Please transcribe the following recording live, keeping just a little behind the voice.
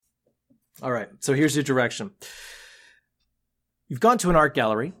All right, so here's your direction. You've gone to an art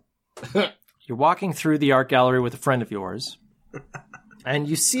gallery. You're walking through the art gallery with a friend of yours. And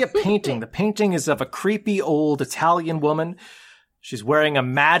you see a painting. The painting is of a creepy old Italian woman. She's wearing a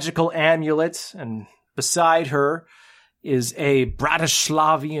magical amulet, and beside her is a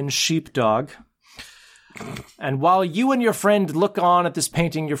Bratislavian sheepdog. And while you and your friend look on at this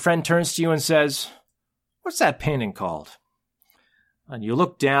painting, your friend turns to you and says, "What's that painting called?" And you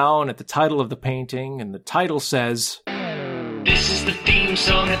look down at the title of the painting, and the title says, "This is the theme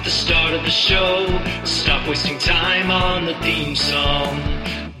song at the start of the show. Stop wasting time on the theme song.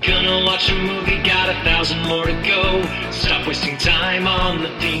 Gonna watch a movie, got 1,000 more to go. Stop wasting time on the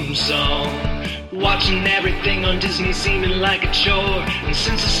theme song. Watching everything on Disney seeming like a chore. And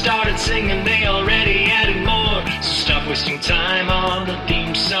since I started singing, they already added more. So stop wasting time on the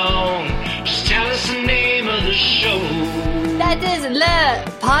theme song. Just tell us the name of the show." That is Le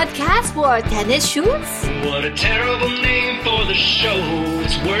Podcast War Tennis Shoes. What a terrible name for the show.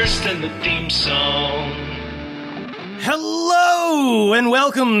 It's worse than the theme song. Hello, and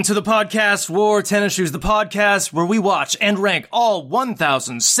welcome to the podcast War Tennis Shoes, the podcast where we watch and rank all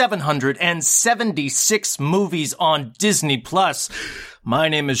 1,776 movies on Disney+. My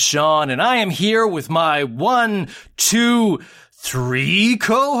name is Sean, and I am here with my 1, 2, 3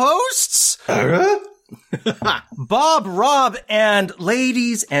 co-hosts. Bob, Rob, and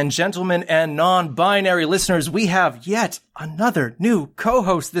ladies and gentlemen and non-binary listeners, we have yet another new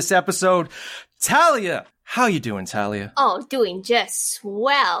co-host this episode, Talia. How you doing, Talia? Oh, doing just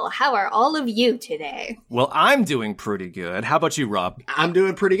swell. How are all of you today? Well, I'm doing pretty good. How about you, Rob? I'm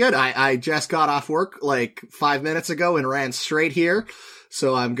doing pretty good. I just got off work like 5 minutes ago and ran straight here.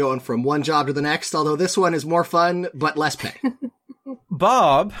 So I'm going from one job to the next, although this one is more fun, but less pay.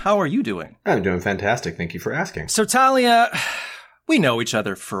 Bob, how are you doing? I'm doing fantastic. Thank you for asking. So, Talia, we know each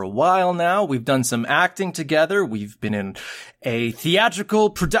other for a while now. We've done some acting together. We've been in a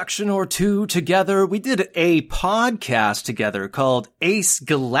theatrical production or two together. We did a podcast together called Ace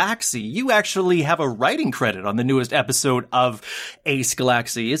Galaxy. You actually have a writing credit on the newest episode of Ace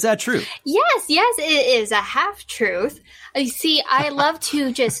Galaxy. Is that true? Yes, it is a half-truth. You see, I love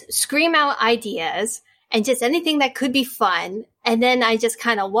to just scream out ideas and just anything that could be fun. And then I just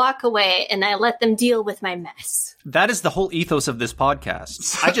kind of walk away and I let them deal with my mess. That is the whole ethos of this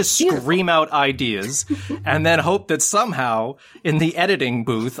podcast. I just scream out ideas and then hope that somehow in the editing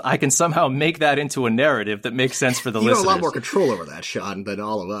booth, I can somehow make that into a narrative that makes sense for the listeners. You have a lot more control over that, Sean, than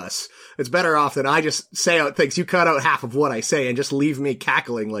all of us. It's better off that I just say out things. You cut out half of what I say and just leave me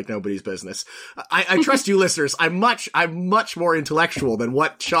cackling like nobody's business. I trust you listeners. I'm much more intellectual than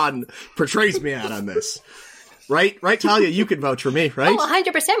what Sean portrays me at on this. Right, Talia? You can vouch for me, right? Oh,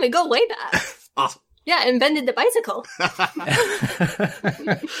 100%. We go way back. Awesome. Yeah, invented the bicycle.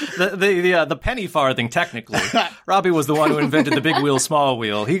 the penny farthing, technically. Robbie was the one who invented the big wheel, small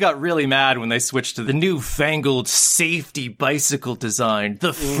wheel. He got really mad when they switched to the newfangled safety bicycle design.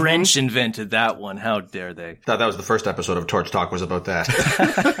 The French invented that one. How dare they? Thought that was the first episode of Torch Talk was about that.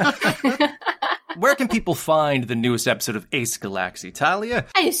 Where can people find the newest episode of Ace Galaxy, Talia?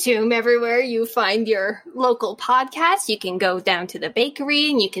 I assume everywhere you find your local podcast, you can go down to the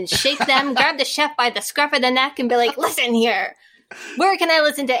bakery and you can shake them, grab the chef by the scruff of the neck and be like, "Listen here, where can I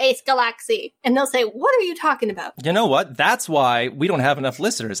listen to Ace Galaxy?" And they'll say, "What are you talking about?" You know what? That's why we don't have enough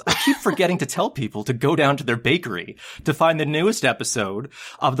listeners. I keep forgetting to tell people to go down to their bakery to find the newest episode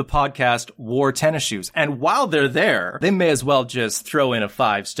of the podcast War Tennis Shoes. And while they're there, they may as well just throw in a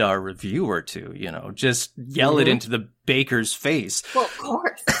 5-star review or two, just yell it into the baker's face. Well, of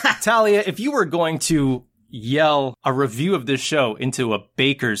course. Talia, if you were going to yell a review of this show into a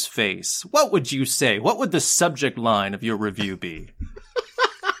baker's face, what would you say? What would the subject line of your review be?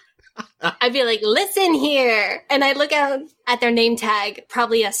 I'd be like, "Listen here." And I look out at their name tag,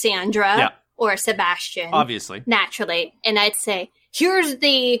 probably a Sandra or a Sebastian. Obviously. Naturally. And I'd say, "Here's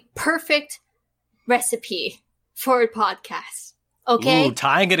the perfect recipe for a podcast." Okay? Ooh,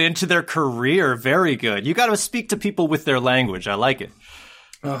 tying it into their career. Very good. You got to speak to people with their language. I like it.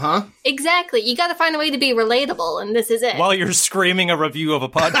 Uh-huh. Exactly. You got to find a way to be relatable, and this is it. While you're screaming a review of a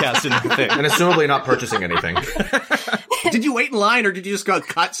podcast and everything. And assumably not purchasing anything. Did you wait in line, or did you just go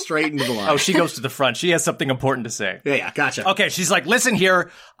cut straight into the line? Oh, she goes to the front. She has something important to say. Yeah, gotcha. Okay, she's like, "Listen here,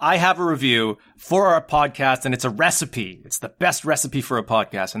 I have a review for our podcast, and it's a recipe. It's the best recipe for a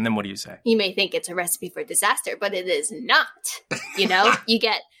podcast." And then what do you say? You may think it's a recipe for disaster, but it is not. You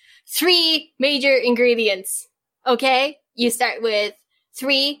get 3 major ingredients, okay? You start with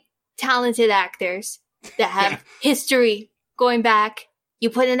 3 talented actors that have history going back. You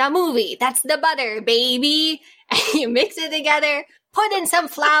put in a movie. That's the butter, baby. And you mix it together. put in some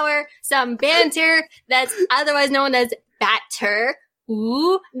flour, some banter that's otherwise known as batter.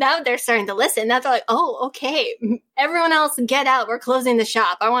 Ooh, now they're starting to listen. Now they're like, oh, okay. Everyone else, get out. We're closing the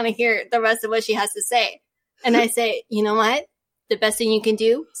shop. I want to hear the rest of what she has to say. And I say, you know what? The best thing you can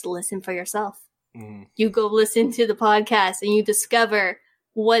do is listen for yourself. You go listen to the podcast and you discover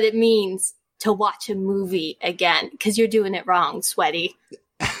what it means to watch a movie again, because you're doing it wrong, sweaty.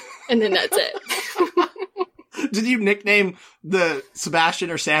 And then that's it. Did you nickname the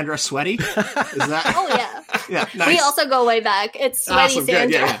Sebastian or Sandra Sweaty? Is that? Oh, yeah. Yeah, nice. We also go way back. It's Sweaty Awesome,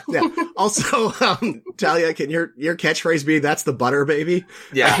 Sandra. good, yeah. Also, Talia, can your catchphrase be, that's the butter, baby?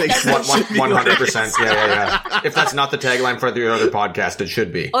 Yeah, I think that should be 100%. Yeah. If that's not the tagline for the other podcast, it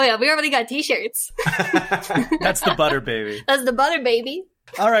should be. Oh, yeah. We already got t-shirts. That's the butter baby. That's the butter, baby.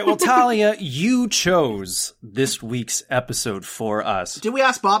 All right, well, Talia, you chose this week's episode for us. Did we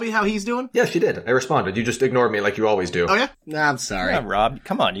ask Bobby how he's doing? Yeah, she did. I responded. You just ignored me like you always do. Oh, yeah? Nah, I'm sorry. Yeah, Rob,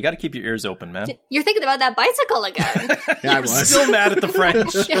 come on. You got to keep your ears open, man. You're thinking about that bicycle again. Yeah, I You're was. still mad at the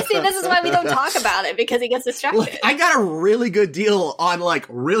French. See, this is why we don't talk about it, because he gets distracted. Look, I got a really good deal on, like,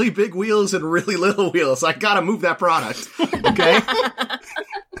 really big wheels and really little wheels. I gotta move that product. Okay?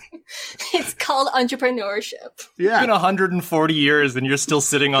 It's called entrepreneurship. Yeah. It's been 140 years and you're still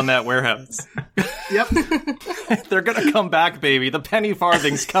sitting on that warehouse. Yep. They're going to come back, baby. The penny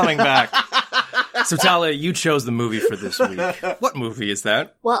farthing's coming back. So, Talia, you chose the movie for this week. What movie is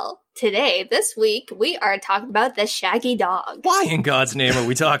that? Well, this week, we are talking about the Shaggy Dog. Why in God's name are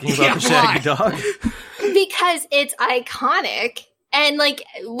we talking about Yeah, the Shaggy Dog? Because it's iconic. And, like,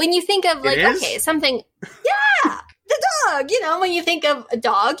 when you think of, like, It is? okay, something... Yeah! The dog! You know, when you think of a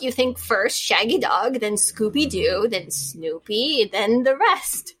dog, you think first Shaggy Dog, then Scooby-Doo, then Snoopy, then the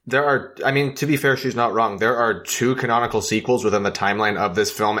rest. There are, I mean, to be fair, she's not wrong. There are 2 canonical sequels within the timeline of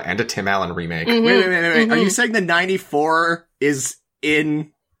this film and a Tim Allen remake. Wait. Are you saying the 94 is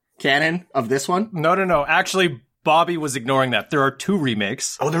in canon of this one? No. Actually, Bobby was ignoring that. There are 2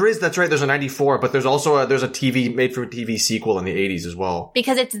 remakes. Oh, there is. That's right. There's a 94, but there's also there's a TV made for TV sequel in the 80s as well.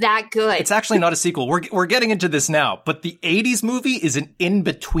 Because it's that good. It's actually not a sequel. We're getting into this now, but the 80s movie is an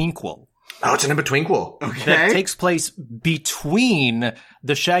in-betweenquel. Oh, it's an in-betweenquel. That takes place between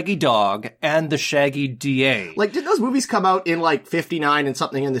the Shaggy Dog and the Shaggy DA. Like, did those movies come out in, like, 59 and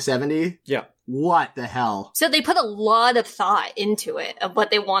something in the 70s? Yeah. What the hell? So they put a lot of thought into it, of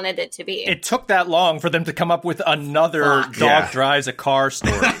what they wanted it to be. It took that long for them to come up with another Fuck, dog yeah. drives a car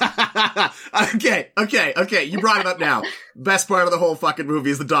story. Okay. You brought it up now. Best part of the whole fucking movie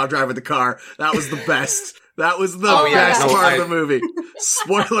is the dog driving the car. That was the best. That was the best yeah. part of the movie.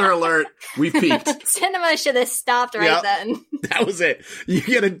 Spoiler alert, we peaked. Cinema should have stopped right Yep. then. That was it. You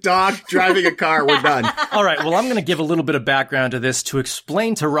get a dog driving a car, we're done. All right, well, I'm going to give a little bit of background to this to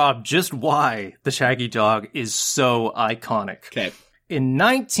explain to Rob just why the Shaggy Dog is so iconic. Okay. In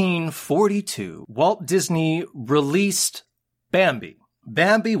 1942, Walt Disney released Bambi.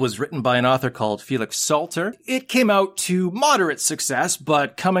 Bambi was written by an author called Felix Salter. It came out to moderate success,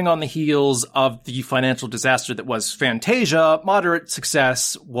 but coming on the heels of the financial disaster that was Fantasia, moderate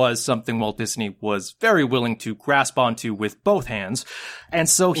success was something Walt Disney was very willing to grasp onto with both hands. And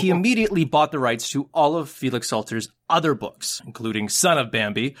so he immediately bought the rights to all of Felix Salter's other books, including Son of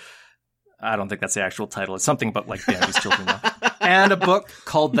Bambi. I don't think that's the actual title. It's something about like Bambi's children though. And a book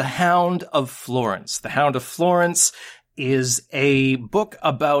called The Hound of Florence. The Hound of Florence is a book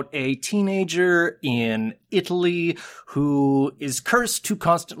about a teenager in Italy who is cursed to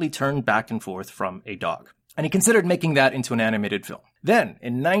constantly turn back and forth from a dog. And he considered making that into an animated film. Then,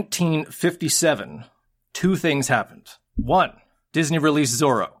 in 1957, 2 things happened. 1, Disney released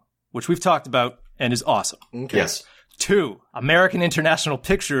Zorro, which we've talked about and is awesome. Okay. Yes. 2, American International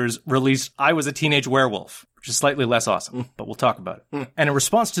Pictures released I Was a Teenage Werewolf, which is slightly less awesome, but we'll talk about it. And in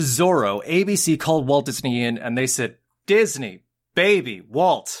response to Zorro, ABC called Walt Disney in and they said, Disney, baby,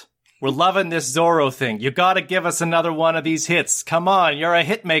 Walt, we're loving this Zorro thing. You gotta give us another one of these hits. Come on, you're a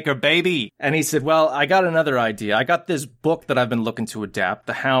hit maker, baby. And he said, well, I got another idea. I got this book that I've been looking to adapt,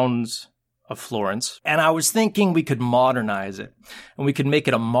 The Hounds of Florence. And I was thinking we could modernize it and we could make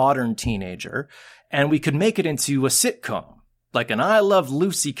it a modern teenager and we could make it into a sitcom. Like an I Love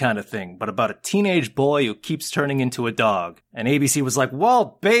Lucy kind of thing, but about a teenage boy who keeps turning into a dog. And ABC was like,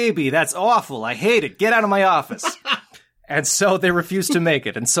 Walt, baby, that's awful. I hate it. Get out of my office. And so they refused to make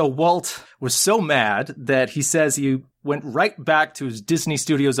it. And so Walt was so mad that he says he went right back to his Disney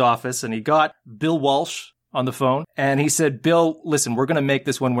Studios office and he got Bill Walsh, on the phone. And he said, Bill, listen, we're going to make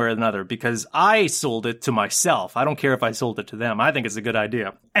this one way or another because I sold it to myself. I don't care if I sold it to them. I think it's a good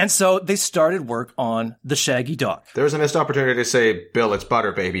idea. And so they started work on the Shaggy Dog. There's a missed opportunity to say, Bill, it's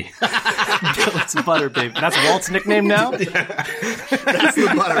butter, baby. Bill, it's butter, baby. That's Walt's nickname now? That's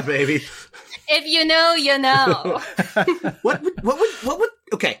the butter, baby. If you know, you know. What would,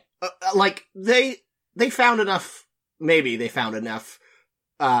 okay. Like, they found enough, maybe they found enough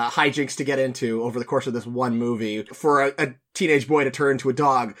hijinks to get into over the course of this one movie for a teenage boy to turn into a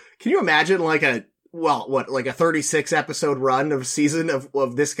dog. Can you imagine like a 36 episode run of season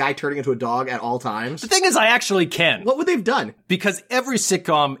of this guy turning into a dog at all times? The thing is, I actually can. What would they've done? Because every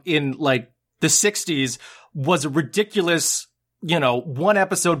sitcom in like the 60s was a ridiculous, one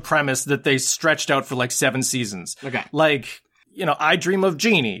episode premise that they stretched out for like 7 seasons. Okay. Like, I Dream of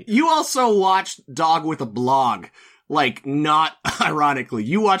Jeannie. You also watched Dog with a Blog. Like, not ironically.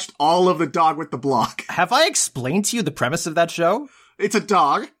 You watched all of the Dog with the Blog. Have I explained to you the premise of that show? It's a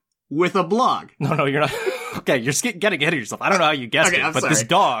dog with a blog. No, you're not. Okay, you're getting ahead of yourself. I don't know how you guessed it, but this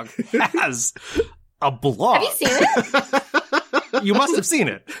dog has a blog. Have you seen it? You must have seen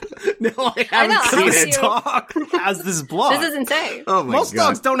it. No, I haven't seen it. This dog has this blog. This is insane. Oh my Most God.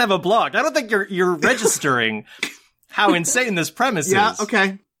 dogs don't have a blog. I don't think you're registering how insane this premise is. Yeah,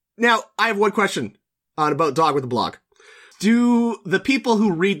 okay. Now, I have one question about Dog with a Blog. Do the people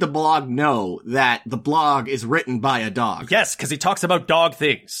who read the blog know that the blog is written by a dog? Yes, because he talks about dog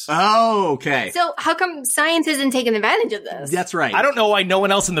things. Oh, okay. So how come science isn't taking advantage of this? That's right. I don't know why no one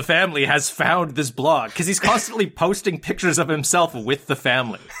else in the family has found this blog, because he's constantly posting pictures of himself with the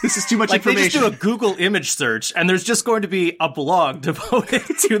family. This is too much Like, they just information. do a Google image search, and there's just going to be a blog devoted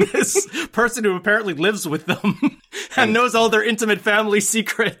to this person who apparently lives with them and knows all their intimate family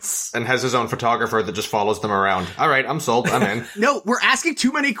secrets. And has his own photographer that just follows them around. All right, I'm sold. I'm in. No, we're asking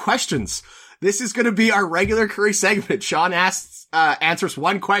too many questions. This is going to be our regular Curry segment. Sean answers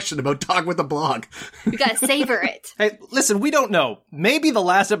one question about Dog with a Blog. We gotta savor it. Hey, listen, we don't know. Maybe the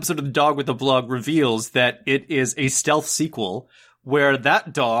last episode of The Dog with the Blog reveals that it is a stealth sequel where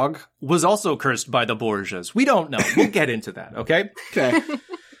that dog was also cursed by the Borgias. We don't know. We'll get into that, okay? Okay.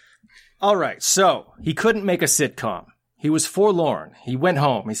 All right, so he couldn't make a sitcom. He was forlorn. He went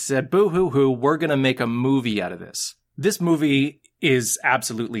home. He said, boo-hoo-hoo, we're going to make a movie out of this. This movie is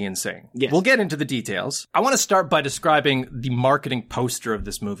absolutely insane. Yes. We'll get into the details. I want to start by describing the marketing poster of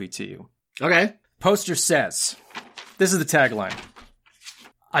this movie to you. Okay. Poster says, this is the tagline: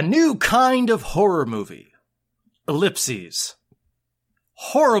 a new kind of horror movie. Ellipses.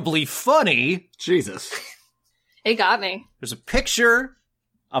 Horribly funny. Jesus. It got me. There's a picture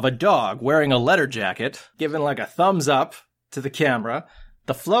of a dog wearing a leather jacket, giving like a thumbs up to the camera.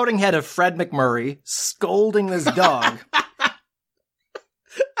 The floating head of Fred McMurray scolding this dog.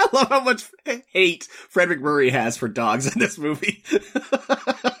 I love how much hate Fred McMurray has for dogs in this movie.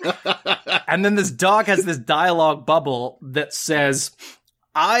 And then this dog has this dialogue bubble that says,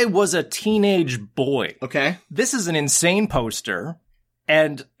 I was a teenage boy. Okay. This is an insane poster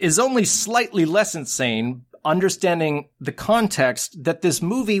and is only slightly less insane understanding the context that this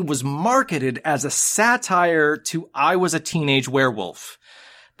movie was marketed as a satire to I Was a Teenage Werewolf,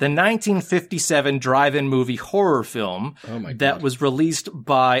 the 1957 drive-in movie horror film that was released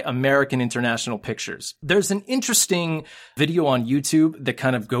by American International Pictures. There's an interesting video on YouTube that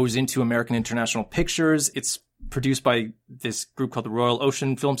kind of goes into American International Pictures. It's produced by this group called the Royal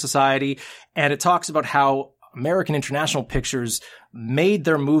Ocean Film Society, and it talks about how American International Pictures made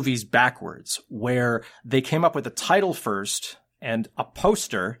their movies backwards, where they came up with a title first and a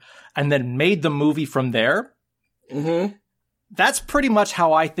poster, and then made the movie from there. Mm-hmm. That's pretty much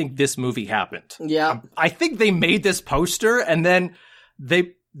how I think this movie happened. Yeah. I think they made this poster, and then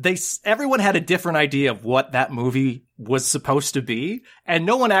everyone had a different idea of what that movie was supposed to be, and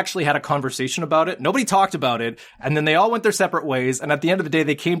no one actually had a conversation about it. Nobody talked about it, and then they all went their separate ways, and at the end of the day,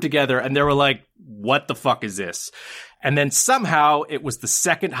 they came together, and they were like, what the fuck is this? And then somehow, it was the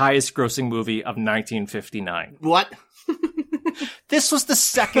second highest grossing movie of 1959. What? This was the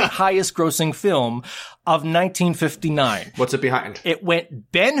second highest grossing film of 1959. What's it behind? It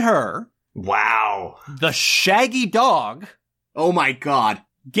went Ben-Hur, Wow. The Shaggy Dog. Oh my God.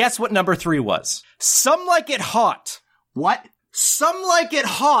 Guess what number 3 was? Some Like It Hot. What? Some Like It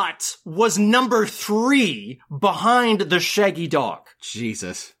Hot was number 3 behind The Shaggy Dog.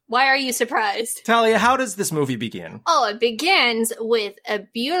 Jesus. Why are you surprised? Talia, how does this movie begin? Oh, it begins with a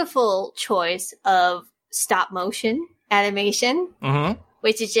beautiful choice of stop motion animation, Mm-hmm.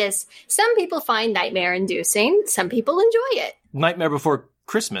 which is just, some people find nightmare inducing, some people enjoy it. Nightmare Before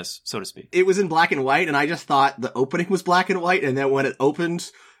Christmas, so to speak. It was in black and white, and I just thought the opening was black and white, and then when it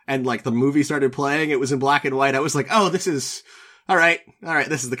opened, and like the movie started playing, it was in black and white. I was like, oh, this is all right.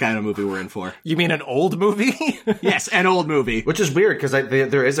 This is the kind of movie we're in for. You mean an old movie? Yes, an old movie. Which is weird, because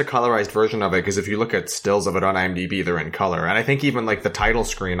there is a colorized version of it, because if you look at stills of it on IMDb, they're in color. And I think even like the title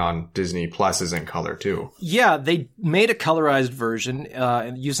screen on Disney Plus is in color too. Yeah, they made a colorized version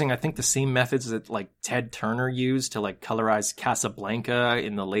using, I think, the same methods that like Ted Turner used to like colorize Casablanca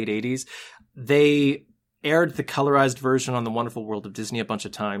in the late 80s. They aired the colorized version on The Wonderful World of Disney a bunch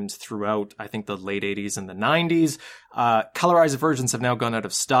of times throughout, I think, the late 80s and the 90s. Colorized versions have now gone out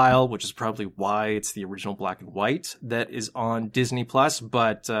of style, which is probably why it's the original black and white that is on Disney Plus.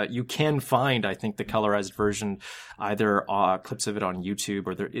 But you can find, I think, the colorized version, either clips of it on YouTube,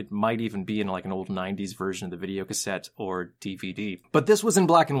 or it might even be in like an old 90s version of the video cassette or DVD. But this was in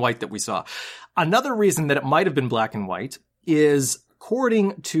black and white that we saw. Another reason that it might have been black and white is,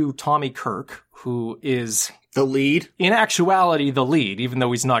 according to Tommy Kirk, who is the lead, in actuality the lead, even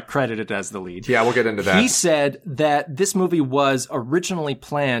though he's not credited as the lead. Yeah, we'll get into that. He said that this movie was originally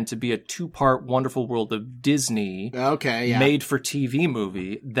planned to be a 2-part Wonderful World of Disney made-for-TV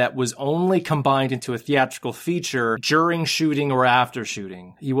movie that was only combined into a theatrical feature during shooting or after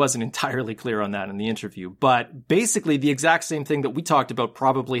shooting. He wasn't entirely clear on that in the interview, but basically the exact same thing that we talked about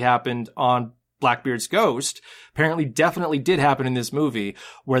probably happened on Blackbeard's Ghost apparently definitely did happen in this movie,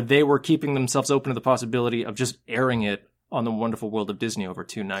 where they were keeping themselves open to the possibility of just airing it on The Wonderful World of Disney over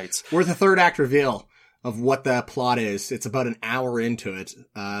 2 nights. We're the third act reveal of what the plot is. It's about an hour into it,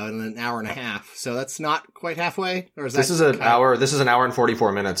 and an hour and a half. So that's not quite halfway, or is that? This is an hour and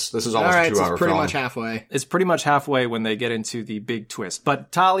 44 minutes. This is almost a 2-hour film. It's pretty much halfway. It's pretty much halfway when they get into the big twist.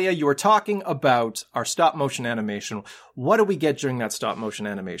 But Talia, you were talking about our stop motion animation. What do we get during that stop motion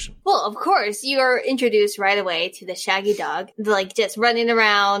animation? Well, of course, you are introduced right away to the Shaggy Dog, like just running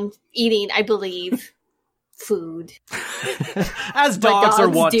around, eating, I believe, food. As dogs are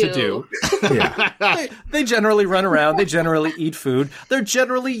wont do. to do. Yeah. They generally run around. They generally eat food. They're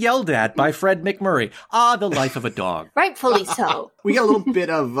generally yelled at by Fred McMurray. Ah, the life of a dog. Rightfully so. We get a little bit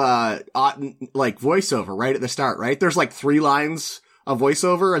of, like voiceover right at the start, right? There's like 3 lines of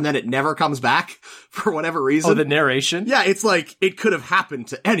voiceover, and then it never comes back for whatever reason. Oh, the narration? Yeah, it's like, it could have happened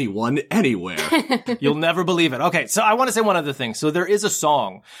to anyone, anywhere. You'll never believe it. Okay, so I want to say one other thing. So there is a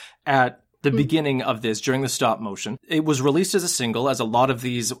song at the beginning of this during the stop motion. It was released as a single, as a lot of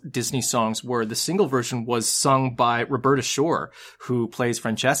these Disney songs were. The single version was sung by Roberta Shore, who plays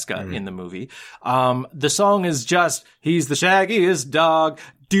Francesca in the movie. The song is just, he's the shaggiest dog,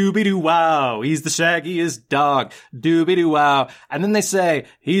 doobie-doo-wow. He's the shaggiest dog, doobie-doo-wow. And then they say,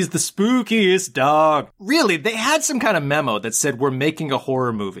 he's the spookiest dog. Really, they had some kind of memo that said, we're making a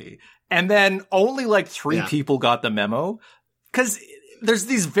horror movie. And then only like 3 people got the memo. 'Cause there's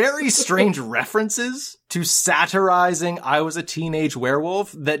these very strange references to satirizing I Was a Teenage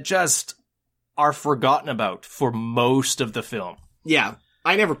Werewolf that just are forgotten about for most of the film. Yeah.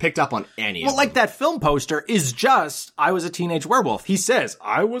 I never picked up on any of them. Like that film poster is just, I was a teenage werewolf. He says,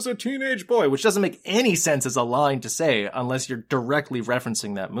 I was a teenage boy, which doesn't make any sense as a line to say unless you're directly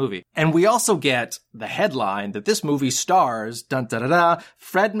referencing that movie. And we also get the headline that this movie stars,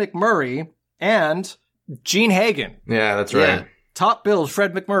 Fred McMurray and Gene Hagen. Yeah, that's right. Yeah. Top billed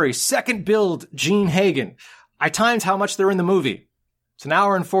Fred McMurray, second billed Gene Hagen. I timed how much they're in the movie. It's an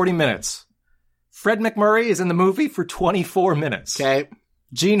hour and 40 minutes. Fred McMurray is in the movie for 24 minutes. Okay.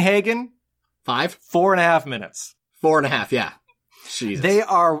 Gene Hagen, 5? 4.5 minutes. 4.5, yeah. Jesus. They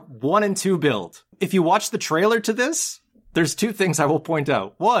are 1 and 2 billed. If you watch the trailer to this, there's 2 things I will point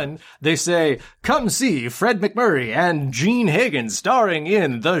out. 1, they say, come see Fred McMurray and Gene Hagen starring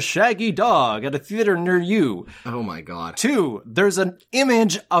in The Shaggy Dog at a theater near you. Oh my God. 2, there's an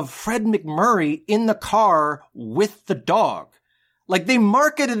image of Fred McMurray in the car with the dog. Like, they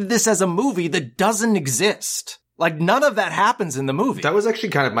marketed this as a movie that doesn't exist. Like, none of that happens in the movie. That was actually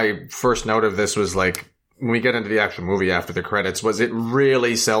kind of my first note of this, was like, when we get into the actual movie after the credits, was it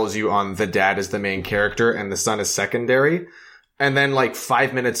really sells you on the dad as the main character and the son is secondary. And then like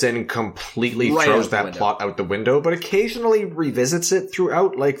 5 minutes in completely throws that plot out the window, but occasionally revisits it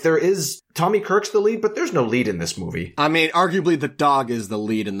throughout. Like there is Tommy Kirk's the lead, but there's no lead in this movie. I mean, arguably the dog is the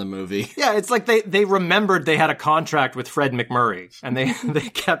lead in the movie. Yeah, it's like they remembered they had a contract with Fred McMurray and they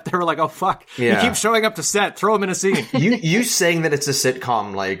were like, oh fuck, he keeps showing up to set, throw him in a scene. You saying that it's a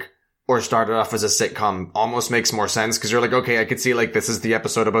sitcom, like, or started off as a sitcom almost makes more sense, because you're like, okay, I could see like this is the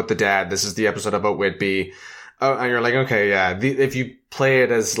episode about the dad, this is the episode about Whitby. Oh, and you're like, okay, yeah. If you play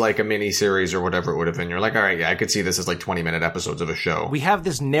it as like a mini series or whatever it would have been, you're like, all right, yeah, I could see this as like 20-minute episodes of a show. We have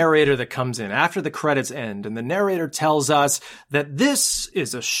this narrator that comes in after the credits end, and the narrator tells us that this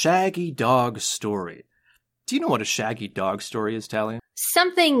is a Shaggy Dog story. Do you know what a Shaggy Dog story is, Talia?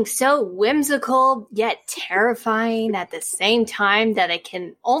 something so whimsical yet terrifying at the same time that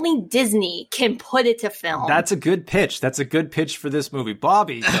only Disney can put it to film. That's a good pitch. That's a good pitch for this movie.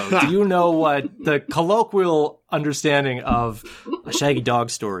 Bobby, though, do you know what the colloquial understanding of a Shaggy Dog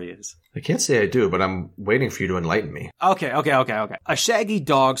story is? I can't say I do, but I'm waiting for you to enlighten me. Okay. A Shaggy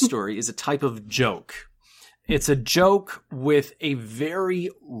Dog story is a type of joke. It's a joke with a very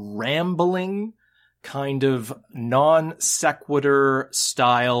rambling, kind of non sequitur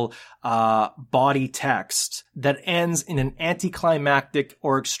style body text that ends in an anticlimactic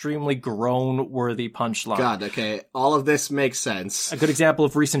or extremely groan-worthy punchline. God, okay. All of this makes sense. A good example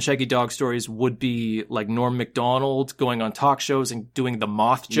of recent Shaggy Dog stories would be like Norm Macdonald going on talk shows and doing the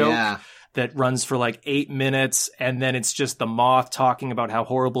moth joke. Yeah. That runs for like 8 minutes, and then it's just the moth talking about how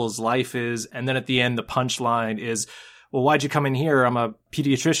horrible his life is, and then at the end the punchline is, well, why'd you come in here? I'm a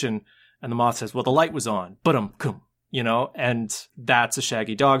pediatrician. And the moth says, well, the light was on. But and that's a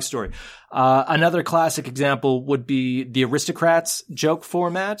Shaggy Dog story. Another classic example would be the Aristocrats joke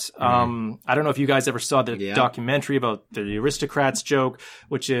format. I don't know if you guys ever saw the documentary about the Aristocrats joke,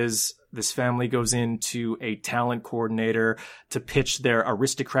 which is this family goes into a talent coordinator to pitch their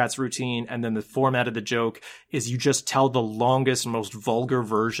Aristocrats routine. And then the format of the joke is you just tell the longest, most vulgar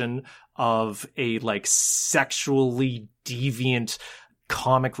version of a like sexually deviant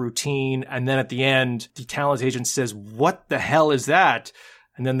comic routine, and then at the end the talent agent says, what the hell is that?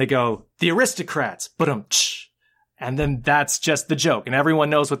 And then they go, the Aristocrats, and then that's just the joke, and everyone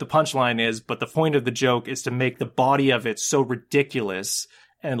knows what the punchline is, but the point of the joke is to make the body of it so ridiculous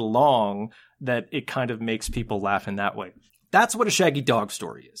and long that it kind of makes people laugh in that way. That's what a Shaggy Dog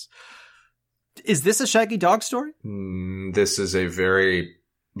story is. Is this a Shaggy Dog story? This is a very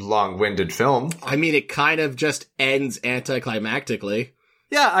long-winded film. I mean, it kind of just ends anticlimactically.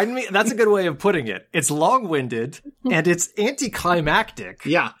 Yeah, I mean, that's a good way of putting it. It's long-winded, and it's anticlimactic.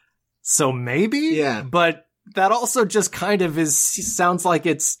 Yeah. So maybe? Yeah. But that also just kind of sounds like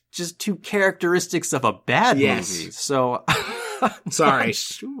it's just two characteristics of a bad movie. So, sorry.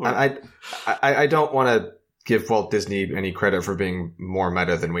 Sure. I don't want to give Walt Disney any credit for being more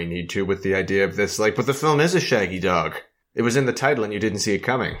meta than we need to with the idea of this. Like, but the film is a Shaggy Dog. It was in the title and you didn't see it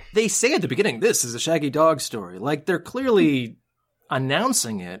coming. They say at the beginning, this is a Shaggy Dog story. Like, they're clearly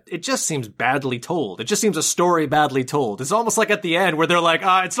announcing it. It just seems badly told. It just seems a story badly told. It's almost like at the end where they're like,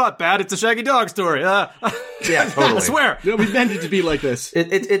 it's not bad, it's a Shaggy Dog story. Yeah, totally. I swear. No, we meant it to be like this.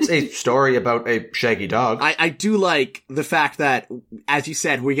 It's a story about a Shaggy Dog. I do like the fact that, as you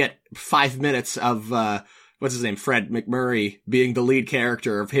said, we get 5 minutes of, what's his name? Fred McMurray being the lead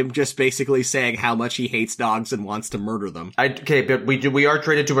character, of him just basically saying how much he hates dogs and wants to murder them. Okay, but we are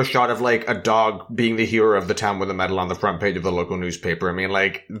treated to a shot of like a dog being the hero of the town with a medal on the front page of the local newspaper. I mean,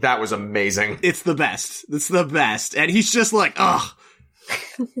 like, that was amazing. It's the best. It's the best. And he's just like, ugh.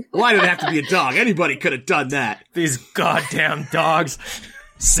 Why did it have to be a dog? Anybody could have done that. These goddamn dogs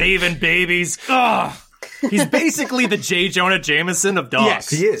saving babies. Ugh. He's basically the J. Jonah Jameson of dogs. Yes,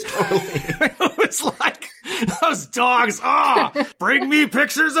 he is. Totally. It's like, those dogs, bring me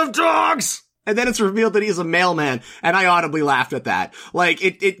pictures of dogs! And then it's revealed that he's a mailman, and I audibly laughed at that. Like,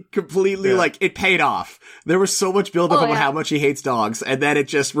 it completely, it paid off. There was so much buildup about how much he hates dogs, and then it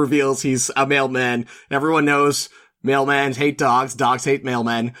just reveals he's a mailman. Everyone knows mailmen hate dogs, dogs hate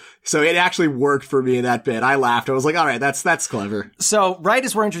mailmen. So it actually worked for me in that bit. I laughed. I was like, all right, that's clever. So right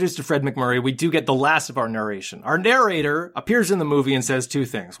as we're introduced to Fred McMurray, we do get the last of our narration. Our narrator appears in the movie and says two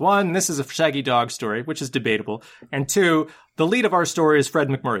things. One, this is a Shaggy Dog story, which is debatable. And two, the lead of our story is Fred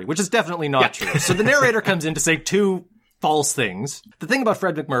McMurray, which is definitely not true. So the narrator comes in to say two false things. The thing about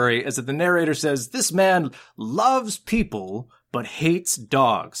Fred McMurray is that the narrator says, this man loves people, but hates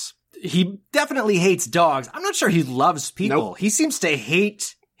dogs. He definitely hates dogs. I'm not sure he loves people. Nope. He seems to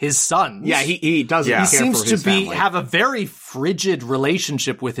hate his sons. Yeah, he doesn't. He seems to have a very frigid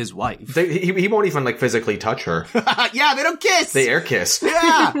relationship with his wife. He won't even like physically touch her. Yeah, they don't kiss. They air kiss.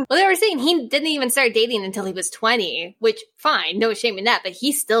 Yeah. Well, they were saying he didn't even start dating until he was 20, which, fine, no shame in that, but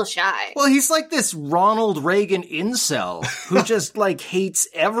he's still shy. Well, he's like this Ronald Reagan incel who just like hates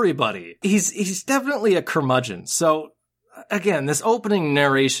everybody. He's definitely a curmudgeon. So again, this opening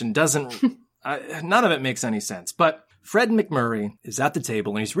narration doesn't, none of it makes any sense. But Fred McMurray is at the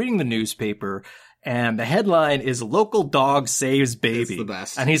table and he's reading the newspaper and the headline is Local Dog Saves Baby. It's the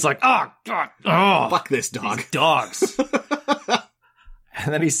best. And he's like, oh, God, oh. Fuck this dog. These dogs.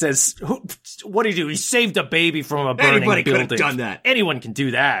 And then he says, what did he do? He saved a baby from a burning Anybody building. could have done that. Anyone can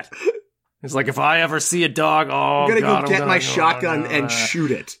do that. It's like, if I ever see a dog, I'm gonna go get my shotgun and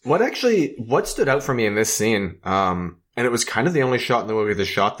shoot it. What stood out for me in this scene, and And it was kind of the only shot in the movie that's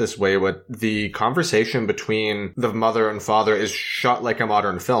shot this way. What the conversation between the mother and father is shot like a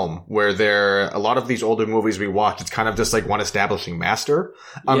modern film, where a lot of these older movies we watch, it's kind of just like one establishing master.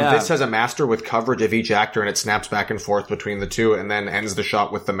 This has a master with coverage of each actor, and it snaps back and forth between the two and then ends the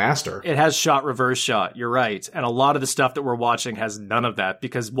shot with the master. It has shot reverse shot. You're right. And a lot of the stuff that we're watching has none of that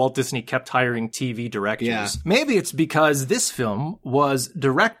because Walt Disney kept hiring TV directors. Yeah. Maybe it's because this film was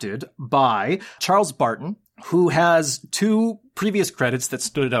directed by Charles Barton, who has 2 previous credits that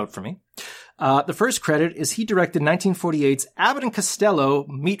stood out for me. The first credit is he directed 1948's Abbott and Costello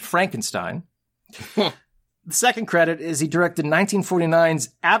Meet Frankenstein. The second credit is he directed 1949's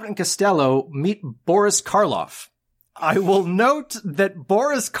Abbott and Costello Meet Boris Karloff. I will note that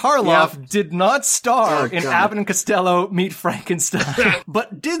Boris Karloff did not star in Abbott and Costello Meet Frankenstein,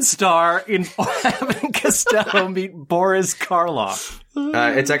 but did star in Abbott and Costello Meet Boris Karloff.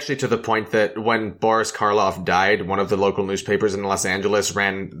 It's actually to the point that when Boris Karloff died, one of the local newspapers in Los Angeles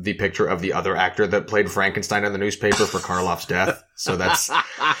ran the picture of the other actor that played Frankenstein in the newspaper for Karloff's death. So that's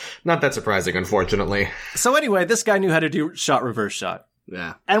not that surprising, unfortunately. So anyway, this guy knew how to do shot reverse shot.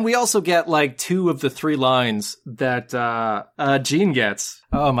 Yeah. And we also get like 2 of the 3 lines that Jean gets.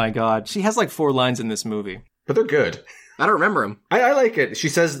 Oh my god. She has like 4 lines in this movie. But they're good. I don't remember him. I like it. She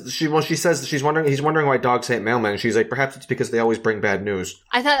says he's wondering why dogs hate mailmen. She's like, perhaps it's because they always bring bad news.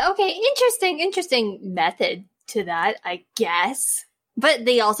 I thought, okay, interesting method to that, I guess. But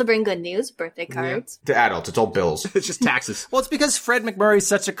they also bring good news, birthday cards. To adults, it's all bills. It's just taxes. Well, it's because Fred McMurray's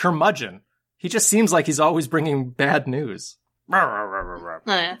such a curmudgeon. He just seems like he's always bringing bad news.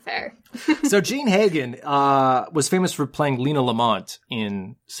 Fair. So Jean Hagen was famous for playing Lena Lamont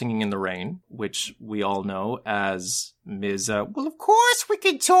in Singing in the Rain, which we all know as Ms. Well, of course we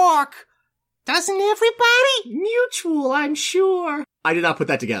can talk. Doesn't everybody? Mutual, I'm sure. I did not put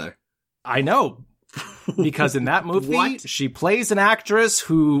that together. I know. Because in that movie, What? she plays an actress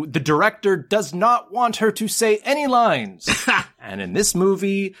who the director does not want her to say any lines. And in this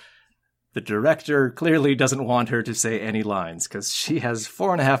movie, the director clearly doesn't want her to say any lines because she has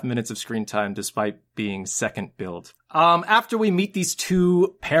 4.5 minutes of screen time despite being second billed. After we meet these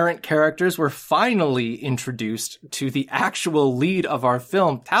 2 parent characters, we're finally introduced to the actual lead of our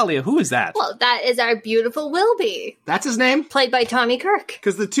film. Talia, who is that? Well, that is our beautiful Wilby, That's his name? played by Tommy Kirk.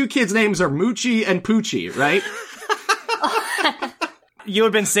 Because the 2 kids' names are Moochie and Poochie, right? You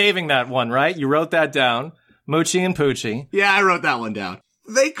had been saving that one, right? You wrote that down. Moochie and Poochie. Yeah, I wrote that one down.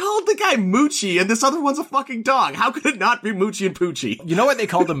 They called the guy Moochie, and this other one's a fucking dog. How could it not be Moochie and Poochie? You know what they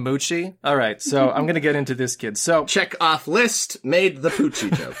called him Moochie? All right, so I'm going to get into this kid. So Check off list, made the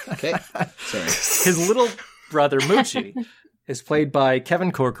Poochie joke. Okay? Sorry. his little brother Moochie is played by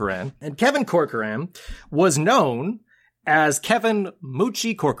Kevin Corcoran. And Kevin Corcoran was known as Kevin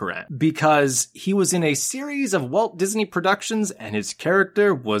Moochie Corcoran because he was in a series of Walt Disney productions and his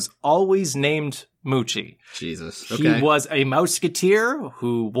character was always named Moochie. Jesus. Okay. He was a Mouseketeer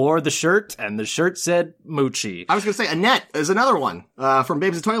who wore the shirt and the shirt said Moochie. I was going to say, Annette is another one from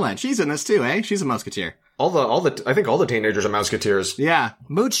Babes in Toyland. She's in this too, eh? She's a Musketeer. I think all the teenagers are Mouseketeers. Yeah.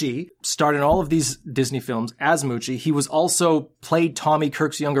 Moochie starred in all of these Disney films as Moochie. He was also played Tommy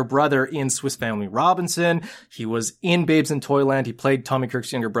Kirk's younger brother in Swiss Family Robinson. He was in Babes in Toyland. He played Tommy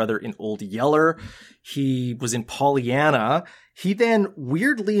Kirk's younger brother in Old Yeller. He was in Pollyanna. He then,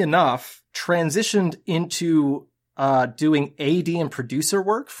 weirdly enough, transitioned into doing AD and producer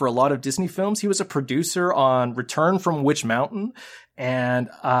work for a lot of Disney films. He was a producer on Return from Witch Mountain and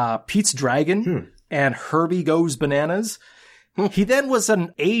Pete's Dragon and Herbie Goes Bananas. He then was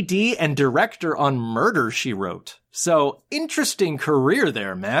an AD and director on Murder, She Wrote. So, interesting career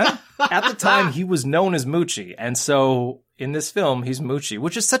there, man. At the time, he was known as Moochie. And so, in this film, he's Moochie,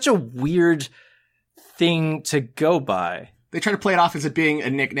 which is such a weird thing to go by. They try to play it off as it being a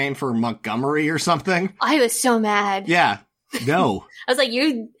nickname for Montgomery or something. I was so mad. Yeah. No. I was like,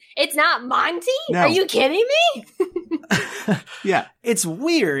 it's not Monty? No. Are you kidding me? Yeah. It's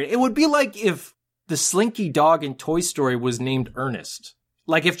weird. It would be like if the Slinky dog in Toy Story was named Ernest.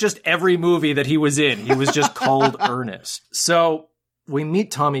 Like if just every movie that he was in, he was just called Ernest. So we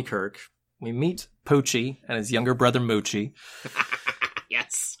meet Tommy Kirk. We meet Poochie and his younger brother Moochie.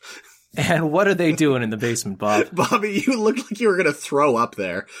 Yes. And what are they doing in the basement, Bob? Bobby, you looked like you were going to throw up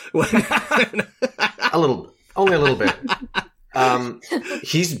there. Only a little bit.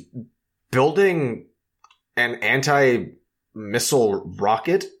 He's building an anti-missile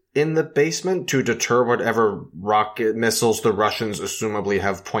rocket in the basement to deter whatever rocket missiles the Russians assumably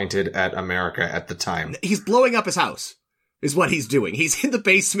have pointed at America at the time. He's blowing up his house. is what he's doing. He's in the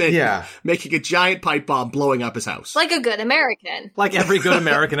basement making a giant pipe bomb blowing up his house. Like a good American. Like every good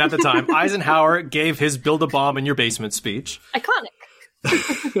American at the time, Eisenhower gave his build a bomb in your basement speech.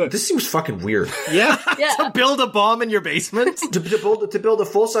 Iconic. This seems fucking weird. Yeah. To build a bomb in your basement? to build a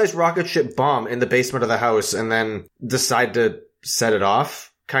full-size rocket ship bomb in the basement of the house and then decide to set it off.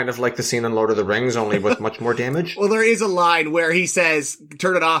 Kind of like the scene in Lord of the Rings, only with much more damage. Well, there is a line where he says,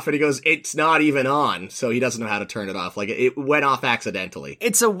 turn it off, and he goes, it's not even on. So he doesn't know how to turn it off. Like, it went off accidentally.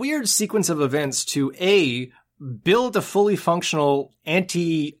 It's a weird sequence of events to A, build a fully functional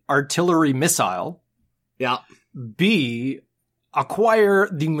anti-artillery missile. Yeah. B, acquire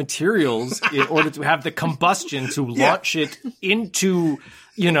the materials in order to have the combustion to launch it into,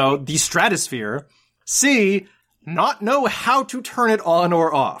 the stratosphere. C, not know how to turn it on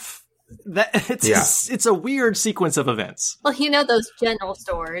or off. It's a weird sequence of events. Well, those general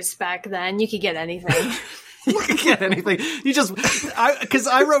stores back then, you could get anything. You could get anything. Because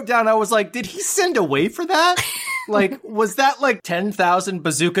I wrote down, I was like, did he send away for that? Like, was that like 10,000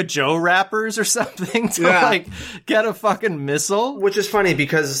 Bazooka Joe wrappers or something to get a fucking missile? Which is funny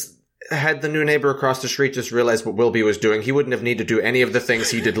because had the new neighbor across the street just realized what Wilby was doing, he wouldn't have needed to do any of the things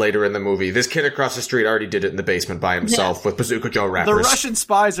he did later in the movie. This kid across the street already did it in the basement by himself with Bazooka Joe wrappers. The Russian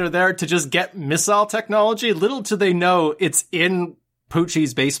spies are there to just get missile technology. Little do they know it's in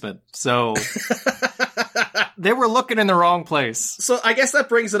Poochie's basement. So they were looking in the wrong place. So I guess that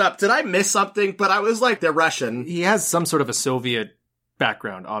brings it up. Did I miss something? But I was like, they're Russian. He has some sort of a Soviet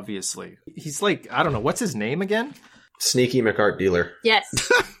background, obviously. He's like, I don't know, what's his name again? Sneaky McArt dealer.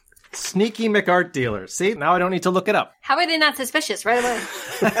 Yes. Sneaky McArt dealer. See, now I don't need to look it up. How are they not suspicious right away?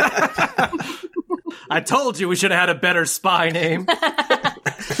 I told you we should have had a better spy name.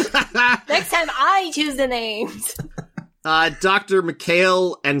 Next time I choose the names. Dr.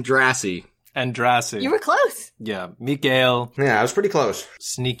 Mikhail Andrassy. Andrassy. You were close. Yeah, Mikhail. Yeah, I was pretty close.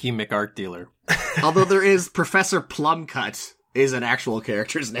 Sneaky McArt dealer. Although there is Professor Plumcut is an actual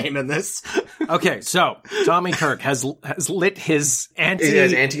character's name in this. Okay, so Tommy Kirk has lit his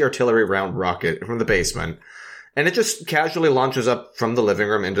anti-artillery round rocket from the basement. And it just casually launches up from the living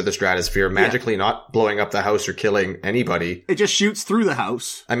room into the stratosphere, magically not blowing up the house or killing anybody. It just shoots through the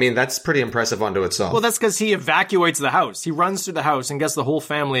house. I mean, that's pretty impressive unto itself. Well, that's because he evacuates the house. He runs through the house and gets the whole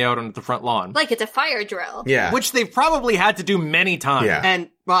family out onto the front lawn. Like it's a fire drill. Yeah. Which they've probably had to do many times. Yeah. And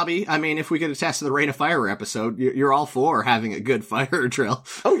Bobby, I mean, if we could attest to the Rain of Fire episode, you're all for having a good fire drill.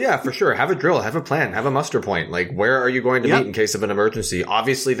 Oh, yeah, for sure. Have a drill, have a plan, have a muster point. Like, where are you going to meet in case of an emergency?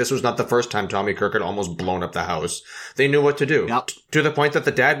 Obviously, this was not the first time Tommy Kirk had almost blown up the house. They knew what to do. Yep. To the point that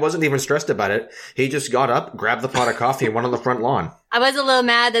the dad wasn't even stressed about it. He just got up, grabbed the pot of coffee, and went on the front lawn. I was a little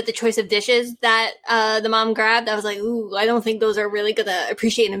mad at the choice of dishes that the mom grabbed. I was like, ooh, I don't think those are really going to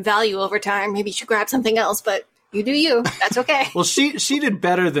appreciate in value over time. Maybe you should grab something else, but you do you. That's okay. Well, she did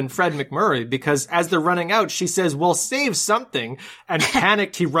better than Fred McMurray because as they're running out, she says, well, save something. And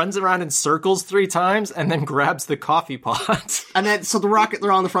panicked, he runs around in circles 3 times and then grabs the coffee pot. And then, so they're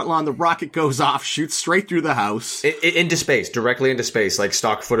on the front lawn, the rocket goes off, shoots straight through the house. Into space, directly into space, like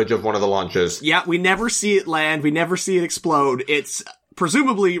stock footage of one of the launches. Yeah, we never see it land, we never see it explode. It's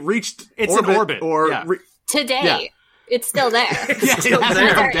presumably reached it's an orbit. Or yeah. Today. Yeah. It's still there. It's still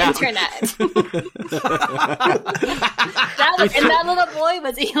there. Our internet. that little boy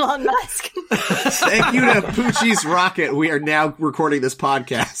was Elon Musk. Thank you to Poochie's rocket. We are now recording this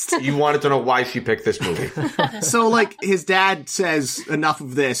podcast. You wanted to know why she picked this movie. So, like, his dad says, enough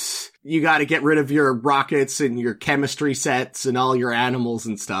of this. You gotta get rid of your rockets and your chemistry sets and all your animals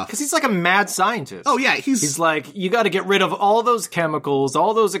and stuff. Because he's like a mad scientist. Oh, yeah, He's like, you gotta get rid of all those chemicals,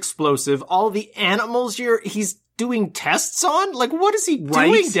 all those explosive, all the animals he's doing tests on? Like, what is he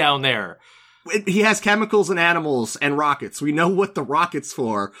doing down there? He has chemicals and animals and rockets. We know what the rocket's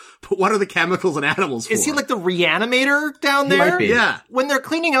for, but what are the chemicals and animals for? Is he like the reanimator down there? He might be. Yeah. When they're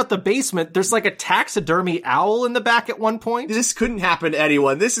cleaning out the basement, there's like a taxidermy owl in the back at one point. This couldn't happen to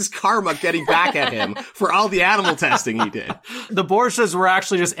anyone. This is karma getting back at him for all the animal testing he did. The Borgias were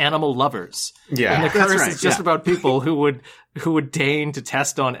actually just animal lovers. Yeah. And the curse right, is just about people who would deign to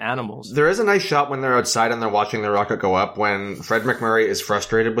test on animals. There is a nice shot when they're outside and they're watching the rocket go up when Fred McMurray is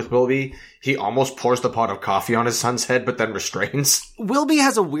frustrated with Wilby. He almost pours the pot of coffee on his son's head, but then restrains. Wilby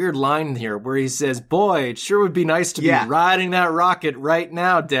has a weird line here where he says, boy, it sure would be nice to be riding that rocket right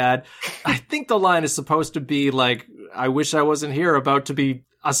now, Dad. I think the line is supposed to be like, I wish I wasn't here about to be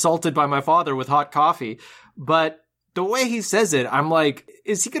assaulted by my father with hot coffee. But the way he says it, I'm like,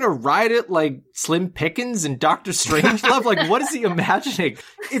 is he going to ride it like Slim Pickens and Dr. Strangelove? Like, what is he imagining?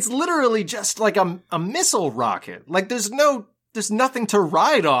 It's literally just like a missile rocket. Like, there's no there's nothing to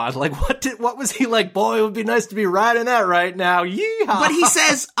ride on. Like, what was he like? Boy, it would be nice to be riding that right now. Yeehaw. But he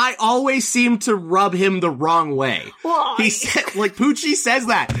says, I always seem to rub him the wrong way. Why? He said, like, Poochie says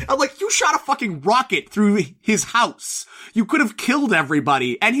that. I'm like, you shot a fucking rocket through his house. You could have killed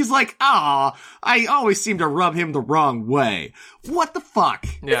everybody. And he's like, I always seem to rub him the wrong way. What the fuck?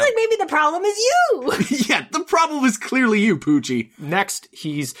 Yeah. It's like, maybe the problem is you. Yeah, the problem is clearly you, Poochie. Next,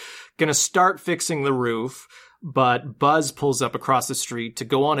 he's gonna start fixing the roof, but Buzz pulls up across the street to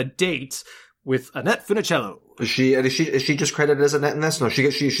go on a date with Annette Funicello. Is she just credited as Annette in this? No,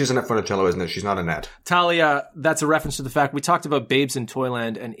 she's Annette Funicello, isn't it? She's not Annette. Talia, that's a reference to the fact we talked about Babes in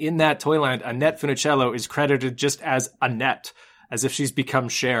Toyland, and in that Toyland, Annette Funicello is credited just as Annette, as if she's become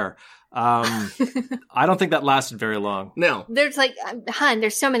Cher. I don't think that lasted very long. No. There's like, hun,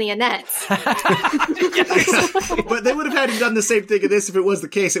 there's so many Annettes. But they would have had him done the same thing in this if it was the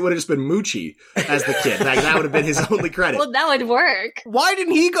case. It would have just been Moochie as the kid. Like, that would have been his only credit. Well, that would work. Why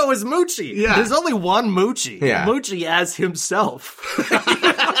didn't he go as Moochie? Yeah. There's only one Moochie. Yeah. Moochie as himself.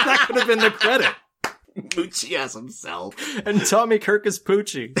 That could have been the credit. Moochie as himself. And Tommy Kirk is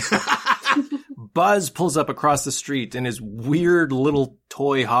Poochie. Buzz pulls up across the street in his weird little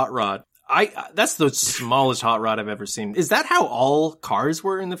toy hot rod. That's the smallest hot rod I've ever seen. Is that how all cars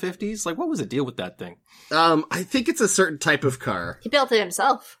were in the 50s? Like, what was the deal with that thing? I think it's a certain type of car. He built it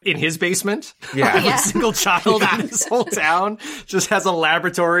himself. In his basement? Yeah. Every single child in this whole town just has a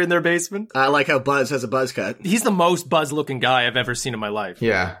laboratory in their basement. I like how Buzz has a buzz cut. He's the most Buzz-looking guy I've ever seen in my life.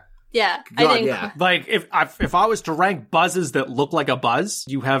 Yeah. Yeah, God, I think. yeah. Like, if I was to rank buzzes that look like a Buzz,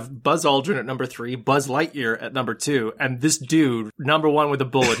 you have Buzz Aldrin at number 3, Buzz Lightyear at number 2, and this dude, number 1 with a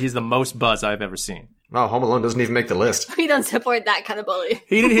bullet, he's the most Buzz I've ever seen. Oh, Home Alone doesn't even make the list. We don't support that kind of bully.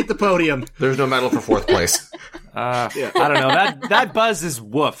 He didn't hit the podium. There's no medal for 4th place. I don't know. That Buzz is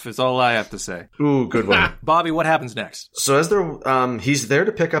woof, is all I have to say. Ooh, good one. Bobby, what happens next? So as he's there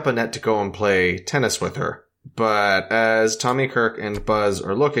to pick up Annette to go and play tennis with her. But as Tommy Kirk and Buzz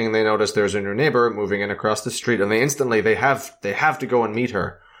are looking, they notice there's a new neighbor moving in across the street, and they have to go and meet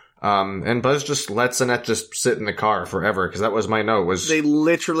her. And Buzz just lets Annette just sit in the car forever, because that was my note. They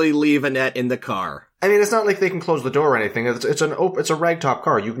literally leave Annette in the car. I mean, it's not like they can close the door or anything. It's a ragtop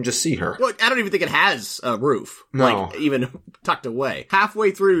car. You can just see her. Well, I don't even think it has a roof. No. Like, even tucked away. Halfway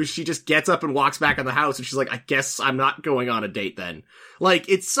through, she just gets up and walks back in the house, and she's like, I guess I'm not going on a date then. Like,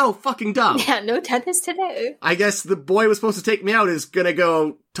 it's so fucking dumb. Yeah, no tennis today. I guess the boy was supposed to take me out is gonna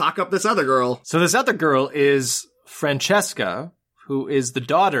go talk up this other girl. So this other girl is Francesca, who is the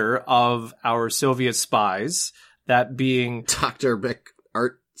daughter of our Soviet spies, that being Dr.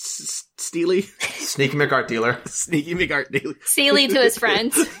 McArt Steely? Sneaky McArt dealer. Sneaky McArt Steely. Seely to his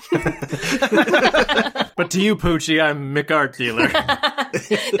friends. But to you, Poochie, I'm Mick Art Dealer.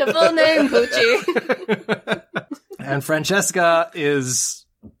 The full name, Poochie. And Francesca is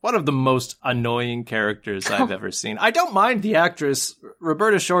one of the most annoying characters I've ever seen. I don't mind the actress.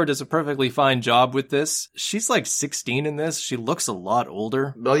 Roberta Shore does a perfectly fine job with this. She's like 16 in this. She looks a lot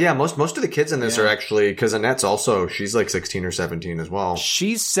older. Well, yeah, most of the kids in this are actually, because Annette's she's like 16 or 17 as well.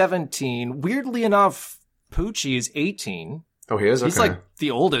 She's 17. Weirdly enough, Poochie is 18. Oh, he is? Okay. He's like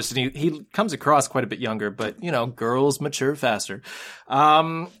the oldest, and he comes across quite a bit younger, but, you know, girls mature faster.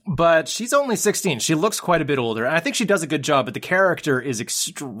 But she's only 16. She looks quite a bit older, and I think she does a good job, but the character is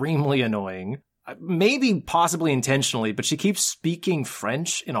extremely annoying. Maybe possibly intentionally, but she keeps speaking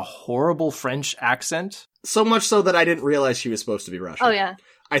French in a horrible French accent. So much so that I didn't realize she was supposed to be Russian. Oh, yeah.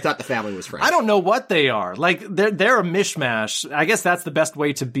 I thought the family was French. I don't know what they are. Like, they're a mishmash. I guess that's the best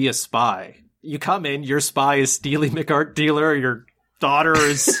way to be a spy. You come in, your spy is Steely McArt Dealer, your daughter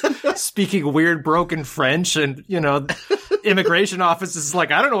is speaking weird broken French, and, you know, immigration office is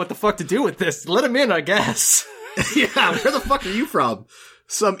like, I don't know what the fuck to do with this. Let him in, I guess. Yeah, where the fuck are you from?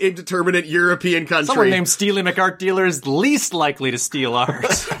 Some indeterminate European country. Someone named Steely McArt Dealer is least likely to steal art.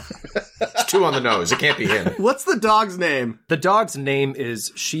 It's 2 on the nose. It can't be him. What's the dog's name? The dog's name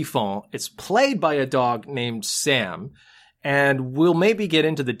is Chiffon. It's played by a dog named Sam. And we'll maybe get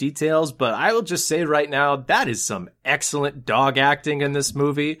into the details, but I will just say right now, that is some excellent dog acting in this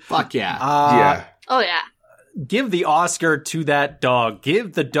movie. Fuck yeah. Yeah. Oh, yeah. Give the Oscar to that dog.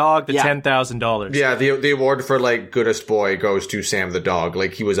 Give the dog the $10,000. Yeah, the award for, like, goodest boy goes to Sam the dog.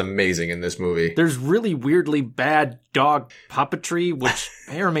 Like, he was amazing in this movie. There's really weirdly bad dog puppetry, which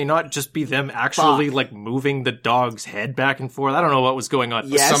may or may not just be them actually, like, moving the dog's head back and forth. I don't know what was going on.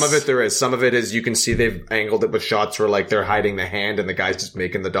 Yes. Some of it there is. Some of it is you can see they've angled it with shots where, like, they're hiding the hand and the guy's just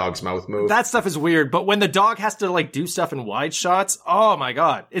making the dog's mouth move. That stuff is weird, but when the dog has to, like, do stuff in wide shots, oh my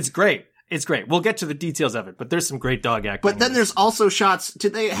god, it's great. It's great. We'll get to the details of it, but there's some great dog acting. But then there's also shots.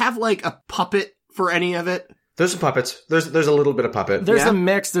 Did they have, like, a puppet for any of it? There's some puppets. There's a little bit of puppet. There's a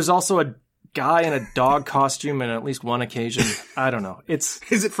mix. There's also a guy in a dog costume in at least one occasion. I don't know. Is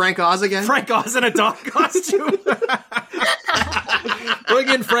it Frank Oz again? Frank Oz in a dog costume. Bring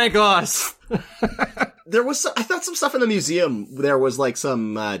in Frank Oz. There was, I thought some stuff in the museum. There was like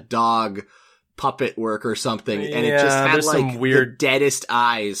some dog puppet work or something, and it just had like some weird, the deadest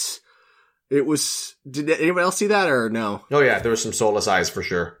eyes. It was. Did anyone else see that or no? Oh yeah, there was some soulless eyes for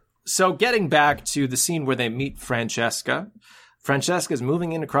sure. So getting back to the scene where they meet Francesca. Francesca is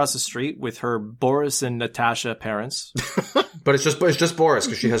moving in across the street with her Boris and Natasha parents. But it's just Boris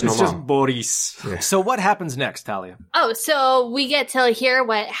because she has no mom. It's just Boris. Yeah. So what happens next, Talia? Oh, so we get to hear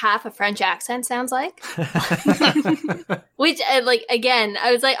what half a French accent sounds like. Which, again,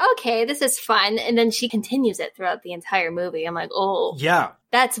 I was like, okay, this is fun. And then she continues it throughout the entire movie. I'm like, oh. Yeah.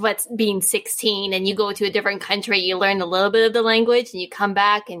 That's what's being 16 and you go to a different country, you learn a little bit of the language and you come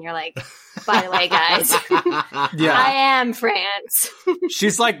back and you're like, by the way, guys, I am France.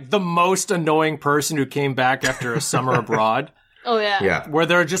 She's like the most annoying person who came back after a summer abroad. Oh, yeah. Yeah. Where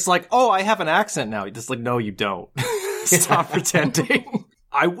they're just like, oh, I have an accent now. You're just like, no, you don't. Stop pretending.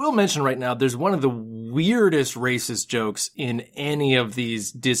 I will mention right now, there's one of the weirdest racist jokes in any of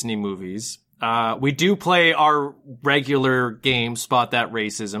these Disney movies. We do play our regular game, Spot That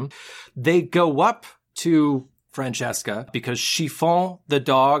Racism. They go up to Francesca because Chiffon, the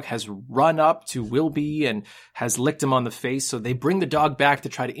dog, has run up to Wilby and has licked him on the face. So they bring the dog back to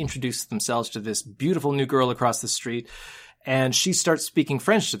try to introduce themselves to this beautiful new girl across the street. And she starts speaking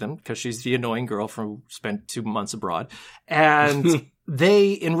French to them because she's the annoying girl who spent 2 months abroad. And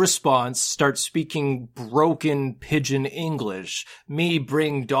they, in response, start speaking broken pidgin English. Me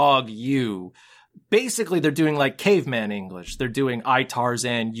bring dog you. Basically, they're doing like caveman English. They're doing I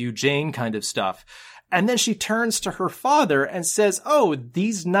Tarzan, you Jane kind of stuff. And then she turns to her father and says, oh,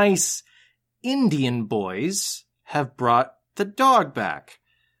 these nice Indian boys have brought the dog back.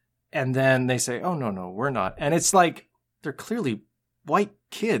 And then they say, oh, no, we're not. And it's like, they're clearly white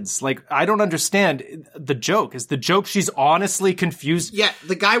kids. Like, I don't understand the joke. Is the joke she's honestly confused? Yeah,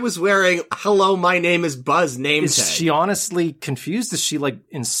 the guy was wearing, hello, my name is Buzz name Is tag. she honestly confused? Is she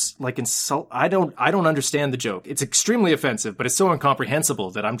insult? I don't understand the joke. It's extremely offensive, but it's so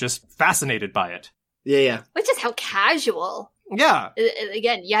incomprehensible that I'm just fascinated by it. Yeah. Which is how casual. Yeah.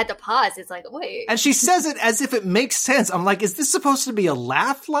 Again, you had to pause. It's like, wait. And she says it as if it makes sense. I'm like, is this supposed to be a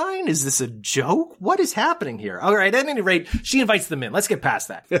laugh line? Is this a joke? What is happening here? All right, at any rate, she invites them in. Let's get past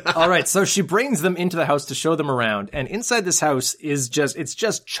that. All right, so she brings them into the house to show them around. And inside this house is it's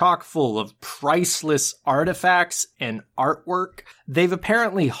just chock full of priceless artifacts and artwork. They've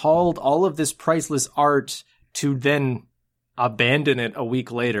apparently hauled all of this priceless art to then abandon it a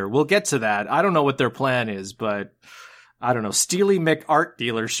week later. We'll get to that. I don't know what their plan is, but I don't know. Steely McArt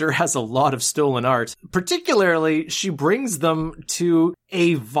dealer sure has a lot of stolen art. Particularly, she brings them to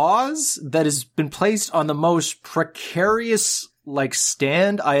a vase that has been placed on the most precarious,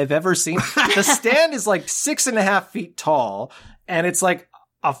 stand I have ever seen. The stand is 6.5 feet tall, and it's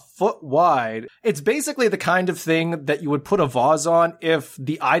a foot wide. It's basically the kind of thing that you would put a vase on if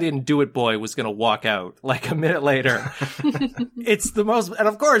the I didn't do it boy was going to walk out a minute later. It's the most, and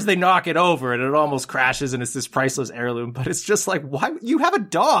of course they knock it over and it almost crashes and it's this priceless heirloom, but it's just why, you have a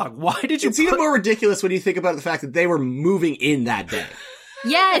dog. Why did you It's even more ridiculous when you think about the fact that they were moving in that day.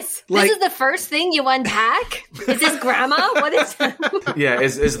 Yes, this is the first thing you unpack. Is this grandma? What is? Yeah,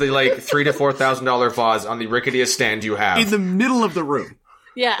 is the $3,000 to $4,000 vase on the ricketiest stand you have in the middle of the room.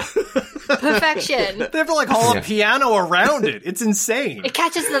 Yeah. Perfection. They have to haul a piano around it. It's insane. It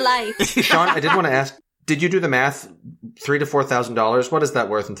catches the light. Sean, I did want to ask, did you do the math? $3,000 to $4,000? What is that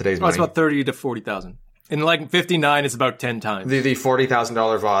worth in today's money? It's about 30 to 40,000. In 59, it's about 10 times. The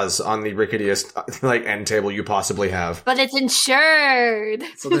 $40,000 vase on the ricketiest end table you possibly have. But it's insured.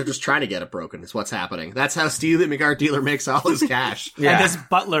 So they're just trying to get it broken. Is what's happening. That's how Steely McArt dealer makes all his cash. Yeah. And his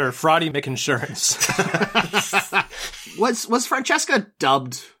butler, Fraudy McInsurance. Was Francesca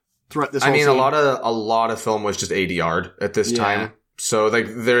dubbed throughout this whole scene? A lot of film was just ADR'd at this time. So,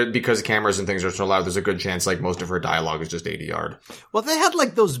 because cameras and things are so loud, there's a good chance, most of her dialogue is just ADR'd. Well, they had,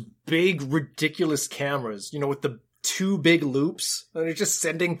 those big, ridiculous cameras, with the 2 big loops. And they're just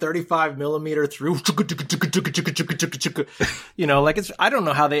sending 35 millimeter through. I don't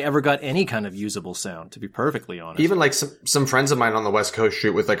know how they ever got any kind of usable sound, to be perfectly honest. Even, some friends of mine on the West Coast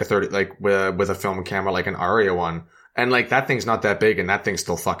shoot with, with a film camera, an Aria one. And, that thing's not that big, and that thing's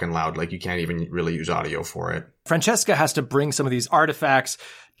still fucking loud. You can't even really use audio for it. Francesca has to bring some of these artifacts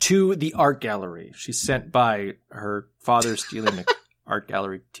to the art gallery. She's sent by her father's Steely art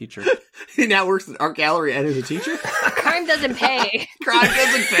gallery teacher. He now works at art gallery and is a teacher? Crime doesn't pay. Crime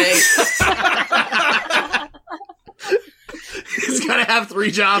doesn't pay. have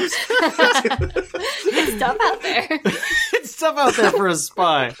 3 jobs. It's tough out there. It's tough out there for a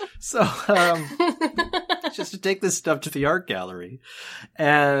spy. So, just to take this stuff to the art gallery.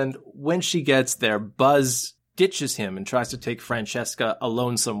 And when she gets there, Buzz ditches him and tries to take Francesca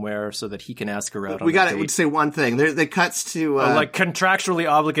alone somewhere so that he can ask her out on We a gotta date. say one thing. There cuts to... Like contractually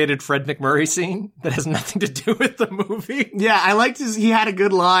obligated Fred McMurray scene that has nothing to do with the movie. Yeah, I liked he had a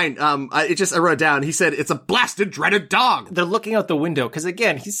good line. I wrote it down. He said, "It's a blasted dreaded dog." They're looking out the window because,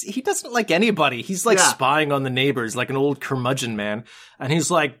 again, he doesn't like anybody. He's like spying on the neighbors like an old curmudgeon man. And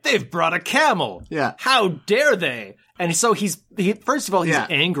he's like, they've brought a camel. Yeah. How dare they? And so first of all, he's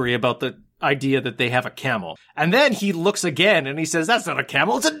angry about the idea that they have a camel. And then he looks again and he says, that's not a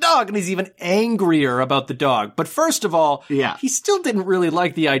camel, it's a dog. And he's even angrier about the dog. But first of all, he still didn't really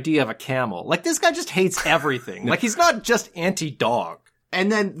like the idea of a camel. Like, this guy just hates everything. Like, he's not just anti-dog.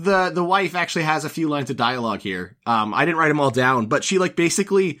 And then the wife actually has a few lines of dialogue here. I didn't write them all down, but she like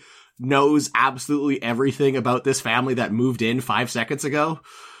basically knows absolutely everything about this family that moved in 5 seconds ago.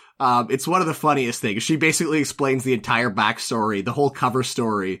 It's one of the funniest things. She basically explains the entire backstory, the whole cover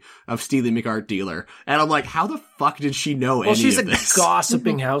story of Steely McArt Dealer. And I'm like, how the fuck did she know any of this? Well, she's a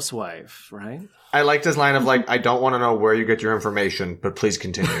gossiping housewife, right? I liked his line of like, I don't want to know where you get your information, but please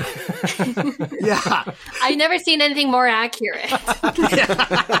continue. Yeah. I've never seen anything more accurate.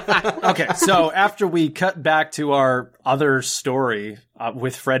 Okay, so after we cut back to our other story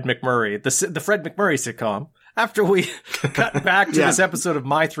with Fred McMurray, the Fred McMurray sitcom, after we cut back to this episode of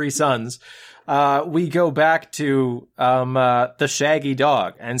My Three Sons, we go back to the Shaggy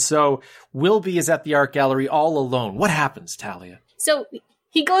Dog. And so Wilby is at the art gallery all alone. What happens, Talia? So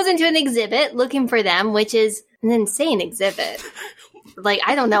he goes into an exhibit looking for them, which is an insane exhibit. Like,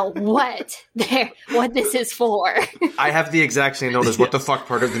 I don't know what this is for. I have the exact same note as what the fuck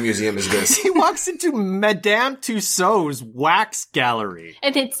part of the museum is this? He walks into Madame Tussauds wax gallery.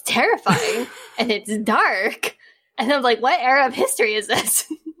 And it's terrifying. And it's dark. And I'm like, what era of history is this?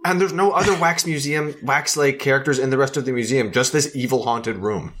 And there's no other wax-like characters in the rest of the museum, just this evil haunted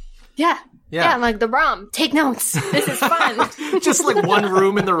room. Yeah. Yeah, I'm like, the ROM, take notes. This is fun. Just like one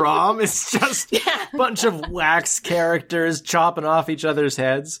room in the ROM. It's just a bunch of wax characters chopping off each other's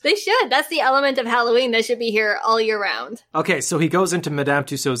heads. They should. That's the element of Halloween that should be here all year round. Okay, so he goes into Madame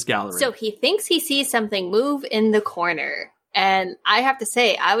Tussauds gallery. So he thinks he sees something move in the corner. And I have to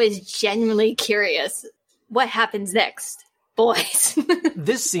say, I was genuinely curious. What happens next? Boys.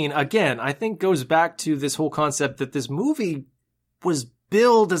 This scene, again, I think goes back to this whole concept that this movie was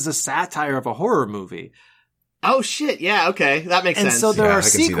billed as a satire of a horror movie. Oh shit, yeah, okay, that makes sense. And so there are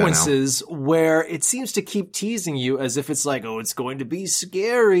sequences where it seems to keep teasing you as if it's like, oh, it's going to be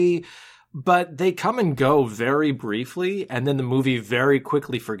scary, but they come and go very briefly, and then the movie very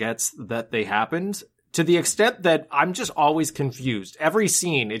quickly forgets that they happened, to the extent that I'm just always confused. Every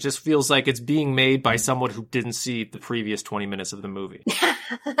scene, it just feels like it's being made by someone who didn't see the previous 20 minutes of the movie.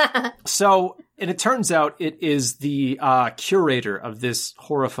 So, and it turns out it is the curator of this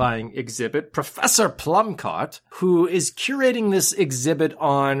horrifying exhibit, Professor Plumcott, who is curating this exhibit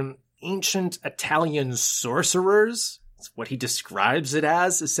on ancient Italian sorcerers. That's what he describes it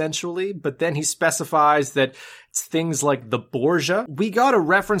as, essentially. But then he specifies that it's things like the Borgia. We got a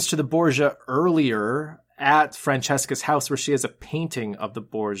reference to the Borgia earlier at Francesca's house, where she has a painting of the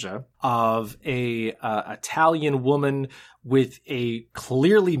Borgia of a Italian woman with a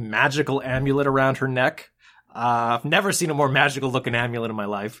clearly magical amulet around her neck. I've never seen a more magical looking amulet in my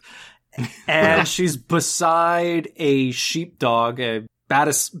life. And she's beside a sheepdog, a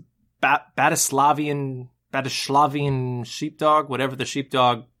Batislavian sheepdog, whatever the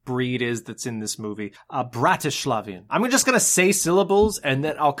sheepdog breed is that's in this movie. Bratislavian. I'm just going to say syllables and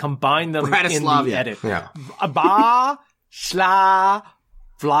then I'll combine them in the edit. Yeah. Ba, shla,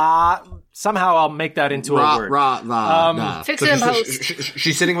 vla. Somehow I'll make that into a word. Fix it in post.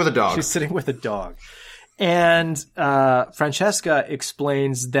 She's sitting with a dog. She's sitting with a dog. And Francesca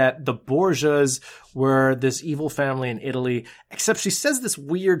explains that the Borgias were this evil family in Italy, except she says this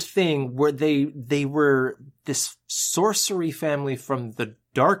weird thing where they were this sorcery family from the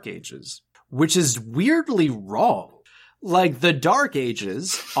Dark Ages, which is weirdly wrong. Like, the Dark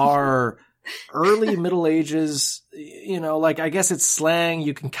Ages are early Middle Ages, you know, like, I guess it's slang.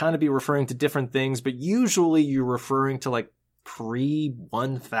 You can kind of be referring to different things, but usually you're referring to like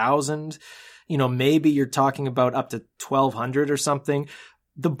pre-1000. You know, maybe you're talking about up to 1200 or something.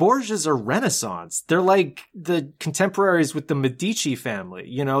 the Borgias are Renaissance. They're like the contemporaries with the Medici family.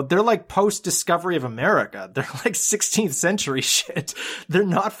 You know, they're like post-discovery of America. They're like 16th century shit. They're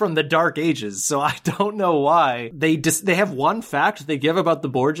not from the Dark Ages. So I don't know why. They have one fact they give about the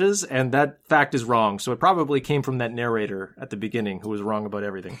Borgias, and that fact is wrong. So it probably came from that narrator at the beginning who was wrong about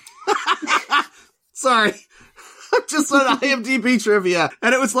everything. Sorry. Just on IMDb trivia.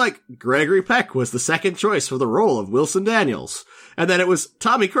 And it was like, Gregory Peck was the second choice for the role of Wilson Daniels. And then it was,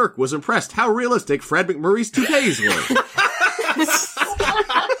 Tommy Kirk was impressed how realistic Fred McMurray's toupees were.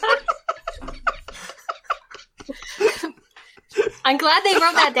 I'm glad they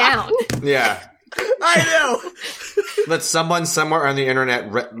wrote that down. Yeah. I know. That someone somewhere on the internet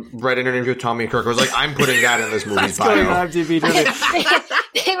read an interview with Tommy Kirk was like, I'm putting that in this movie's bio. IMDb trivia.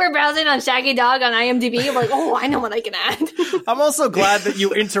 They were browsing on Shaggy Dog on IMDb. I'm like, oh, I know what I can add. I'm also glad that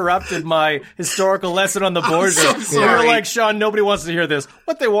you interrupted my historical lesson on the Borgias. so You sorry. were like, Sean, nobody wants to hear this.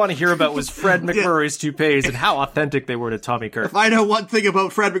 What they want to hear about was Fred McMurray's toupees and how authentic they were to Tommy Kirk. If I know one thing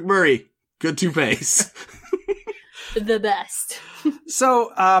about Fred McMurray, good toupees. The best.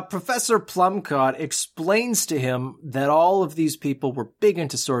 So, Professor Plumcott explains to him that all of these people were big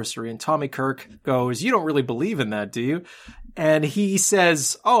into sorcery, and Tommy Kirk goes, you don't really believe in that, do you? And he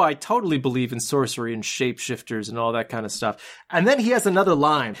says, oh, I totally believe in sorcery and shapeshifters and all that kind of stuff. And then he has another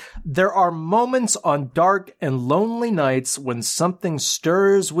line. There are moments on dark and lonely nights when something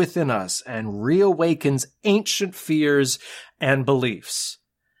stirs within us and reawakens ancient fears and beliefs.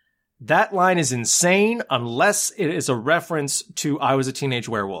 That line is insane unless it is a reference to I Was a Teenage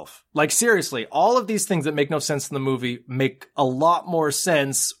Werewolf. Like, seriously, all of these things that make no sense in the movie make a lot more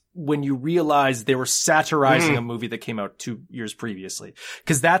sense when you realize they were satirizing a movie that came out 2 years previously.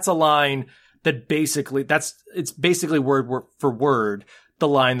 Because that's a line that it's basically word for word the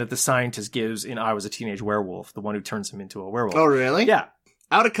line that the scientist gives in I Was a Teenage Werewolf, the one who turns him into a werewolf. Oh, really? Yeah.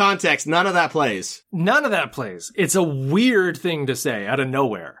 Out of context, none of that plays. None of that plays. It's a weird thing to say out of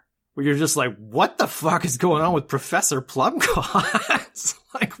nowhere. Where you're just like, what the fuck is going on with Professor Plumcott?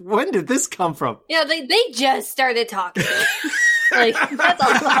 Like, when did this come from? Yeah, they just started talking. Like, that's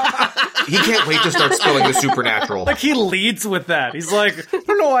a lot. He can't wait to start spilling the supernatural. Like, he leads with that. He's like, I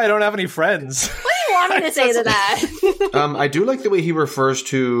don't know why I don't have any friends. What do you want me to say to that? I do like the way he refers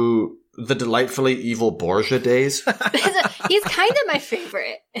to the delightfully evil Borgia days. He's kind of my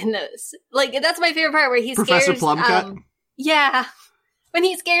favorite in those. Like, that's my favorite part where he Professor scares... Plumcott? Yeah. When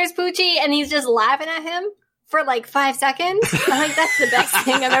he scares Poochie and he's just laughing at him for like 5 seconds. I'm like, that's the best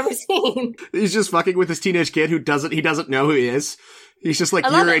thing I've ever seen. He's just fucking with this teenage kid who doesn't know who he is. He's just like,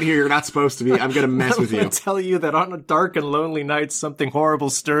 you're right here, you're not supposed to be. I'm gonna mess with you. I'm tell you that on a dark and lonely night, something horrible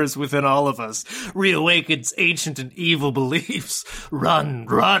stirs within all of us. Reawakens ancient and evil beliefs. Run,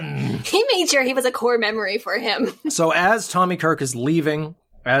 run. He made sure he was a core memory for him. So as Tommy Kirk is leaving,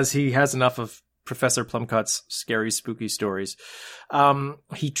 as he has enough of Professor Plumcott's scary, spooky stories,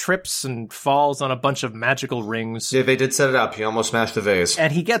 he trips and falls on a bunch of magical rings. Yeah, they did set it up. He almost smashed the vase.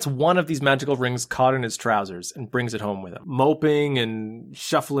 And he gets one of these magical rings caught in his trousers and brings it home with him, moping and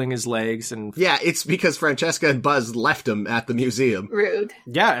shuffling his legs. And Yeah, it's because Francesca and Buzz left him at the museum. Rude.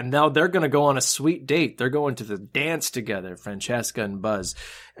 yeah, and now they're going to go on a sweet date. They're going to the dance together, Francesca and Buzz.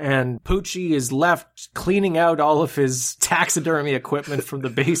 And Poochie is left cleaning out all of his taxidermy equipment from the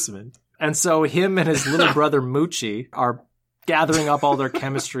basement. And so him and his little brother Moochie are gathering up all their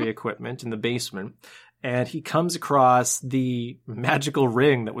chemistry equipment in the basement. And he comes across the magical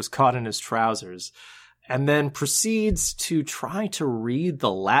ring that was caught in his trousers and then proceeds to try to read the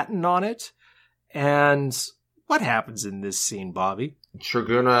Latin on it. And what happens in this scene, Bobby?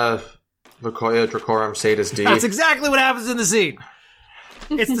 Triguna Locoia Dracorum Satis D. That's exactly what happens in the scene.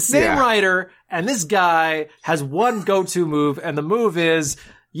 It's the same Yeah. writer, and this guy has one go-to move, and the move is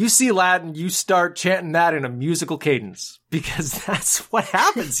you see Latin, you start chanting that in a musical cadence, because that's what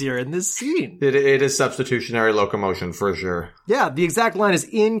happens here in this scene. It is substitutionary locomotion for sure. Yeah, the exact line is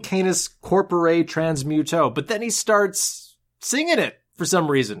in canis corpore transmuto, but then he starts singing it for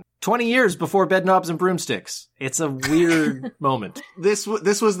some reason. 20 years before Bedknobs and Broomsticks. It's a weird moment. This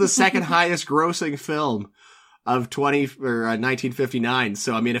was the second highest grossing film of 1959.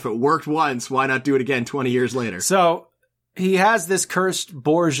 So, I mean, if it worked once, why not do it again 20 years later? So he has this cursed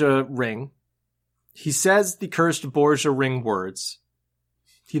Borgia ring. He says the cursed Borgia ring words.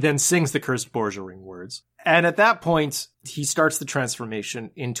 He then sings the cursed Borgia ring words. And at that point, he starts the transformation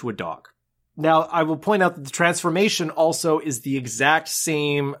into a dog. Now, I will point out that the transformation also is the exact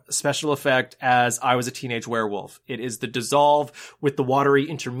same special effect as I Was a Teenage Werewolf. It is the dissolve with the watery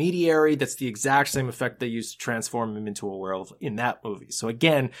intermediary. That's the exact same effect they used to transform him into a werewolf in that movie. So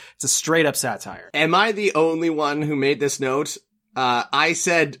again, it's a straight up satire. Am I the only one who made this note? I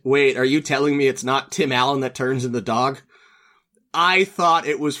said, wait, are you telling me it's not Tim Allen that turns into the dog? I thought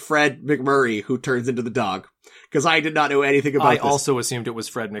it was Fred McMurray who turns into the dog. Because I did not know anything about this. I also assumed it was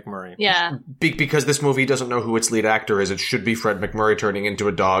Fred McMurray. Yeah. Because this movie doesn't know who its lead actor is, it should be Fred McMurray turning into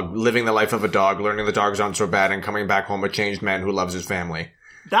a dog, living the life of a dog, learning the dogs aren't so bad, and coming back home a changed man who loves his family.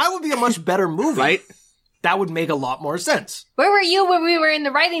 That would be a much better movie. Right? That would make a lot more sense. Where were you when we were in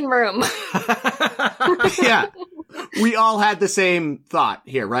the writing room? Yeah. We all had the same thought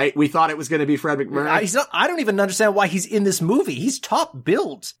here, right? We thought it was going to be Fred McMurray. I don't even understand why he's in this movie. He's top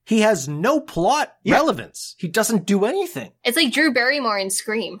billed. He has no plot relevance. He doesn't do anything. It's like Drew Barrymore in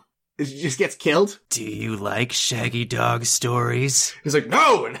Scream. He just gets killed. Do you like Shaggy Dog stories? He's like,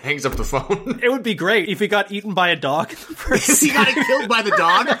 no, and hangs up the phone. It would be great if he got eaten by a dog in the first He scene. got killed by the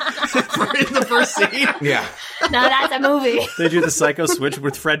dog in the first scene. Yeah. No, that's a movie. They do the psycho switch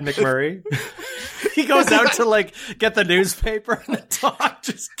with Fred McMurray. He goes out to, get the newspaper, and the dog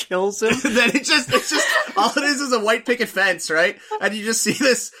just kills him. And then it's just, all it is a white picket fence, right? And you just see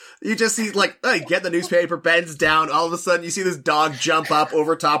get the newspaper, bends down, all of a sudden you see this dog jump up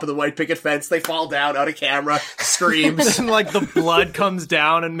over top of the white picket fence, they fall down out of camera, screams. And, the blood comes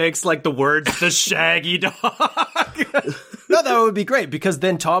down and makes, the words, the Shaggy Dog. No, that would be great, because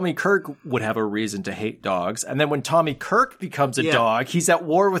then Tommy Kirk would have a reason to hate dogs, and then when Tommy Kirk becomes a dog, he's at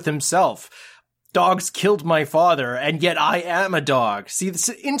war with himself. Dogs killed my father, and yet I am a dog. See, this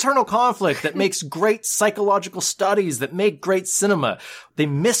internal conflict that makes great psychological studies, that make great cinema. They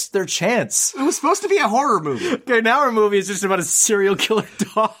missed their chance. It was supposed to be a horror movie. Okay, now our movie is just about a serial killer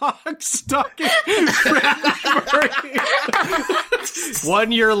dog stalking Fred McMurray.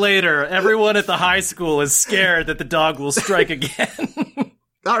 1 year later, everyone at the high school is scared that the dog will strike again.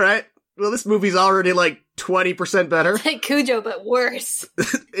 All right. Well, this movie's already 20% better. Like Cujo, but worse.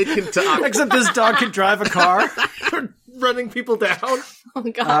 It can talk. Except this dog can drive a car, running people down. Oh,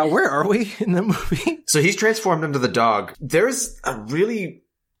 God. Where are we in the movie? So he's transformed into the dog. There's a really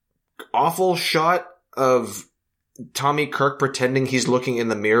awful shot of Tommy Kirk pretending he's looking in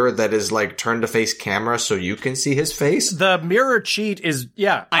the mirror that is turned to face camera so you can see his face. The mirror cheat is,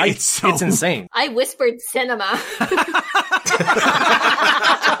 it's insane. I whispered cinema.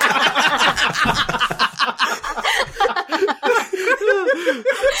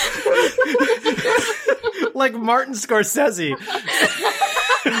 Like Martin Scorsese.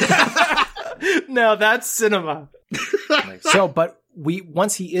 Now that's cinema. But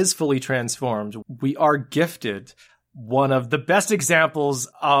once he is fully transformed, we are gifted one of the best examples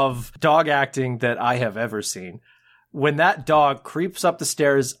of dog acting that I have ever seen. When that dog creeps up the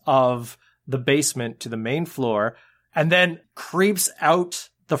stairs of the basement to the main floor and then creeps out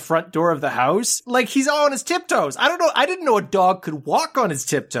the front door of the house, he's on his tiptoes. I don't know. I didn't know a dog could walk on his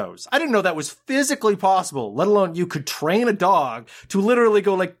tiptoes. I didn't know that was physically possible, let alone you could train a dog to literally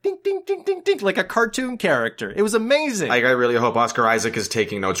go ding, ding, ding, ding, ding, like a cartoon character. It was amazing. I really hope Oscar Isaac is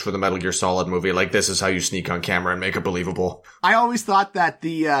taking notes for the Metal Gear Solid movie. This is how you sneak on camera and make it believable. I always thought that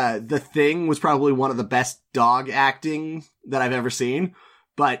the Thing was probably one of the best dog acting that I've ever seen,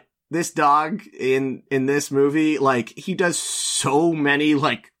 but this dog in this movie, he does so many,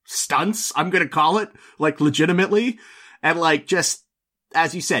 stunts, I'm gonna call it, legitimately. And, just,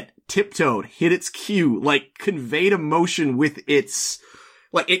 as you said, tiptoed, hit its cue, conveyed emotion with its,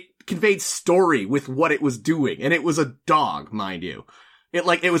 it conveyed story with what it was doing. And it was a dog, mind you.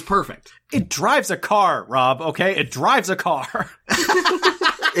 It was perfect. It drives a car, Rob, okay? It drives a car.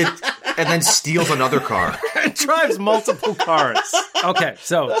 And then steals another car. It drives multiple cars. Okay,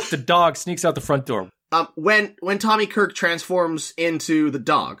 so the dog sneaks out the front door. When Tommy Kirk transforms into the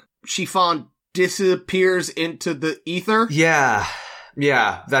dog, Chiffon disappears into the ether. Yeah,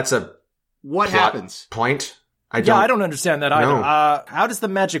 that's a what happens? Point. I don't understand that either. No. How does the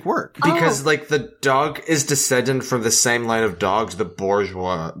magic work? Because the dog is descended from the same line of dogs the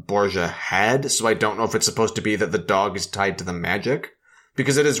Borgia had, so I don't know if it's supposed to be that the dog is tied to the magic.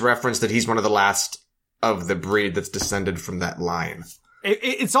 Because it is referenced that he's one of the last of the breed that's descended from that line.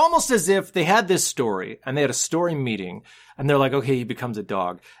 It's almost as if they had this story, and they had a story meeting, and they're like, okay, he becomes a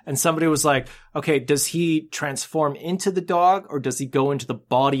dog. And somebody was like, okay, does he transform into the dog, or does he go into the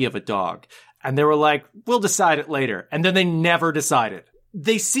body of a dog? And they were like, we'll decide it later. And then they never decided.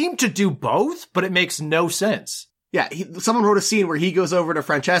 They seem to do both, but it makes no sense. Yeah, someone wrote a scene where he goes over to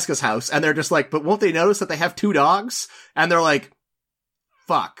Francesca's house, and they're just like, but won't they notice that they have two dogs? And they're like,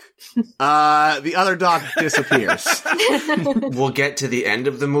 fuck. The other dog disappears. We'll get to the end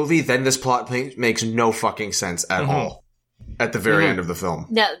of the movie, then this plot makes no fucking sense at all. At the very end of the film.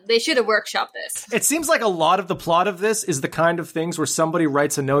 No, they should have workshopped this. It seems like a lot of the plot of this is the kind of things where somebody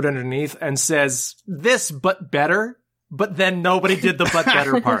writes a note underneath and says, this but better. but then nobody did the but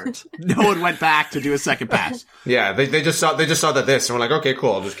better part. No one went back to do a second pass. Yeah, they just saw that this and we're like, okay,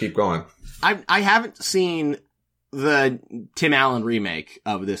 cool, I'll just keep going. I haven't seen the Tim Allen remake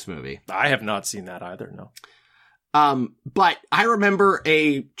of this movie. I have not seen that either, no. But I remember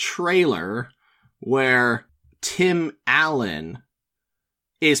a trailer where Tim Allen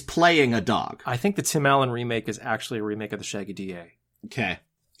is playing a dog. I think the Tim Allen remake is actually a remake of the Shaggy DA. Okay.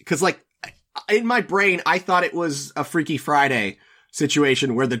 Because, like, in my brain, I thought it was a Freaky Friday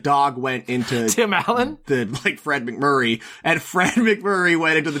situation where the dog went into Tim Allen? Fred McMurray, and Fred McMurray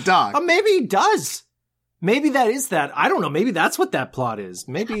went into the dog. Maybe he does. Maybe that is that. I don't know. Maybe that's what that plot is.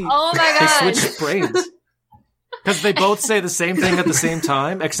 Maybe Oh my god. they switched brains. Because they both say the same thing at the same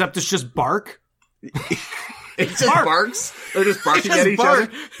time, except it's just bark. It just barks. They're just barking at each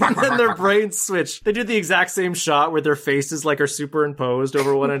other. And then their brains switch. They do the exact same shot where their faces are superimposed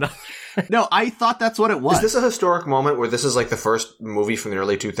over one another. No, I thought that's what it was. Is this a historic moment where this is like the first movie from the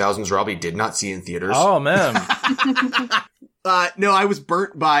early 2000s Robbie did not see in theaters? Oh, man. No, I was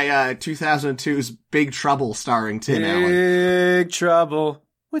burnt by 2002's Big Trouble starring Tim Allen. Big Trouble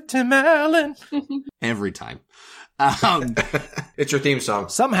with Tim Allen. Every time. It's your theme song.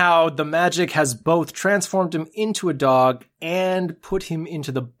 Somehow, the magic has both transformed him into a dog and put him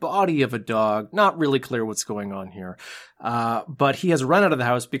into the body of a dog. Not really clear what's going on here. But he has run out of the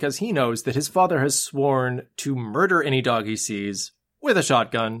house because he knows that his father has sworn to murder any dog he sees with a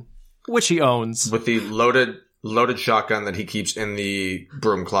shotgun, which he owns. With the loaded shotgun that he keeps in the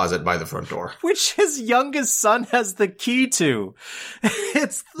broom closet by the front door. Which his youngest son has the key to.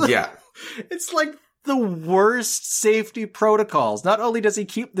 It's like the worst safety protocols. Not only does he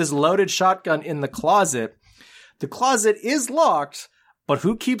keep this loaded shotgun in the closet is locked, but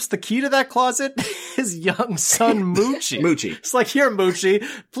who keeps the key to that closet? His young son, Moochie. Moochie. It's like, here, Moochie,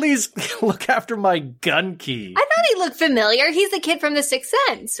 please look after my gun key. I thought he looked familiar. He's the kid from The Sixth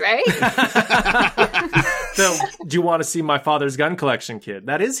Sense, right? So, do you want to see my father's gun collection, kid?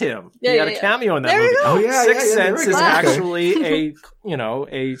 That is him. He had a cameo in that There movie. you go. Oh, yeah, Sixth yeah, Sense there is we go. actually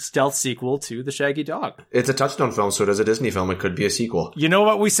a stealth sequel to The Shaggy Dog. It's a Touchstone film, so it is a Disney film. It could be a sequel. You know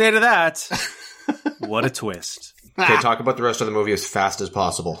what we say to that? What a twist. Okay, talk about the rest of the movie as fast as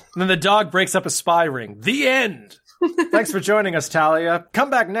possible. And then the dog breaks up a spy ring. The end. Thanks for joining us, Talia. Come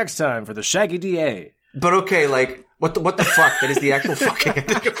back next time for the Shaggy DA. But okay, like, what the fuck? That is the actual fucking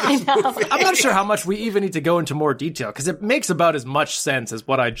ending of this movie. I'm not sure how much we even need to go into more detail, because it makes about as much sense as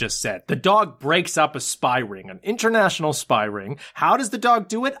what I just said. The dog breaks up a spy ring, an international spy ring. How does the dog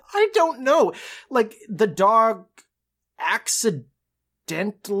do it? I don't know. Like, the dog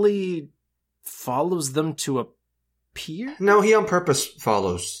accidentally follows them to a pier? No, he on purpose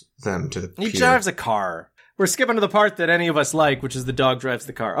follows them to the pier. He drives a car. We're skipping to the part that any of us like, which is the dog drives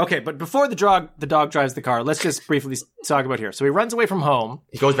the car. Okay, but before the dog drives the car, let's just briefly talk about here. So he runs away from home.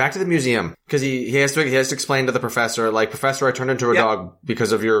 He goes back to the museum because he has to explain to the professor, like, Professor, I turned into a dog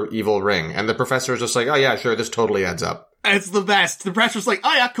because of your evil ring. And the professor is just like, oh yeah, sure, this totally adds up. It's the best. The professor's like,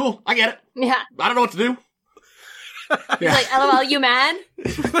 oh yeah, cool, I get it. Yeah. I don't know what to do. He's like, LOL, you mad?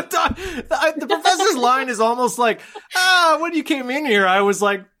 The professor's line is almost like, when you came in here, I was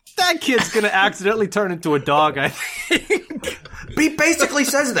like, that kid's gonna accidentally turn into a dog, I think. He basically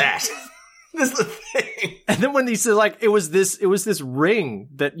says that. That's the thing. And then when he says, like, it was this ring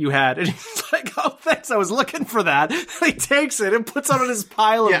that you had, and he's like, oh, thanks, I was looking for that. And he takes it and puts it on his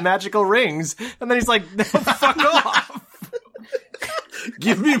pile of magical rings, and then he's like, no, fuck off.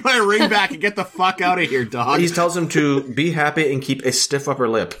 Give me my ring back and get the fuck out of here, dog. He tells him to be happy and keep a stiff upper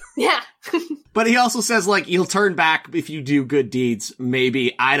lip. Yeah. But he also says, like, you'll turn back if you do good deeds.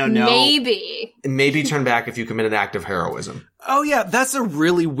 Maybe. I don't know. Maybe turn back if you commit an act of heroism. Oh yeah, that's a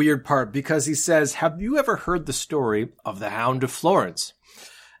really weird part, because he says, have you ever heard the story of the Hound of Florence?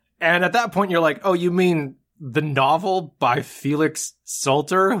 And at that point you're like, oh, you mean the novel by Felix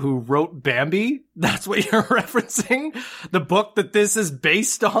Salter, who wrote Bambi? That's what you're referencing? The book that this is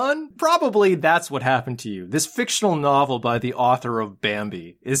based on? Probably that's what happened to you. This fictional novel by the author of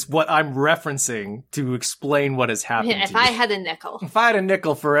Bambi is what I'm referencing to explain what has happened to you. if I had a nickel. If I had a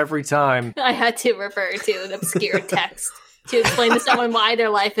nickel for every time. I had to refer to an obscure text to explain to someone why their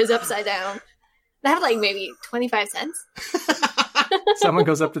life is upside down. I have like maybe 25 cents. Someone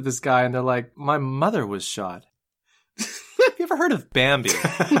goes up to this guy and they're like, my mother was shot. Have you ever heard of Bambi?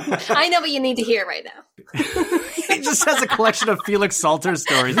 I know, but you need to hear it right now. He just has a collection of Felix Salter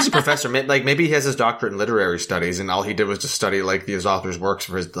stories. This professor, like, maybe he has his doctorate in literary studies, and all he did was just study, like, these authors' works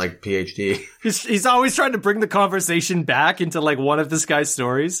for his, like, PhD. He's always trying to bring the conversation back into, like, one of this guy's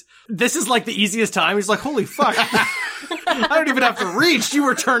stories. This is, like, the easiest time. He's like, holy fuck. I don't even have to reach. You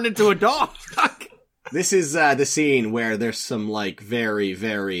were turned into a dog. This is the scene where there's some, like, very,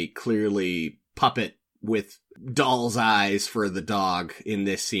 very clearly puppet with doll's eyes for the dog in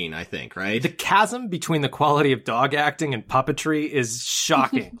this scene, I think, right? The chasm between the quality of dog acting and puppetry is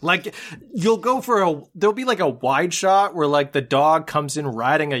shocking. Like, you'll go for there'll be like a wide shot where like the dog comes in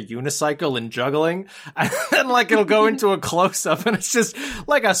riding a unicycle and juggling, and then like it'll go into a close-up and it's just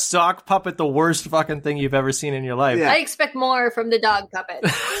like a sock puppet, the worst fucking thing you've ever seen in your life. I expect more from the dog puppet.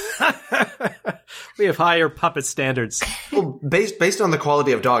 We have higher puppet standards. Well, based on the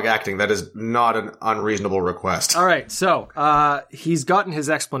quality of dog acting, that is not an unreasonable request. All right, so he's gotten his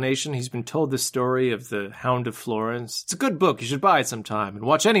explanation. He's been told the story of the Hound of Florence. It's a good book. You should buy it sometime and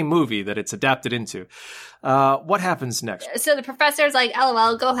watch any movie that it's adapted into. What happens next? So the professor's like,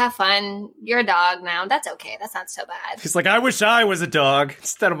 LOL, go have fun. You're a dog now. That's okay. That's not so bad. He's like, I wish I was a dog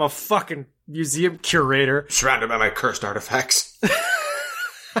instead of a fucking museum curator. Surrounded by my cursed artifacts.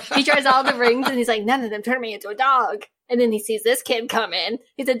 He tries all the rings and he's like, none of them turn me into a dog. And then he sees this kid come in.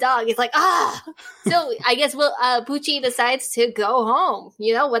 He's a dog. He's like, ah. So I guess Poochie decides to go home.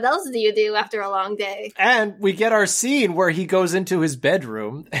 You know, what else do you do after a long day? And we get our scene where he goes into his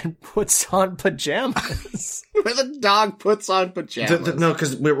bedroom and puts on pajamas. Where the dog puts on pajamas. No,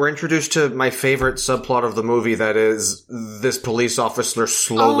 because we're introduced to my favorite subplot of the movie, that is this police officer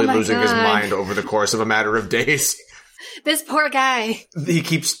slowly losing his mind over the course of a matter of days. This poor guy. He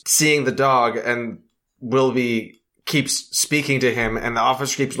keeps seeing the dog, and Wilby keeps speaking to him, and the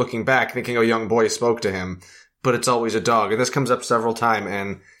officer keeps looking back, thinking a young boy spoke to him, but it's always a dog. And this comes up several times,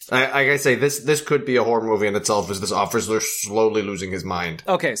 and I say, this could be a horror movie in itself, as this officer slowly losing his mind.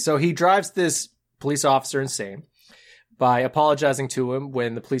 Okay, so he drives this police officer insane by apologizing to him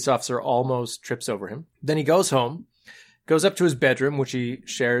when the police officer almost trips over him. Then he goes home, goes up to his bedroom, which he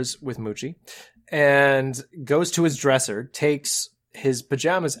shares with Moochie, and goes to his dresser, takes his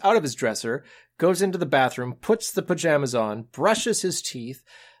pajamas out of his dresser, goes into the bathroom, puts the pajamas on, brushes his teeth,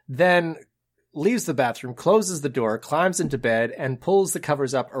 then leaves the bathroom, closes the door, climbs into bed, and pulls the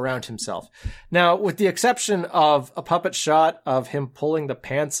covers up around himself. Now, with the exception of a puppet shot of him pulling the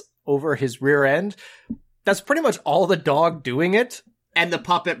pants over his rear end, that's pretty much all the dog doing it. And the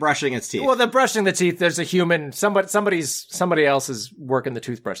puppet brushing its teeth. Well, the brushing the teeth, there's a human, somebody else is working the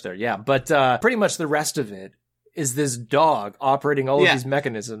toothbrush there, yeah. But pretty much the rest of it is this dog operating all of these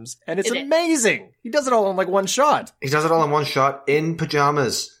mechanisms, and it's amazing. He does it all in like one shot. He does it all in one shot in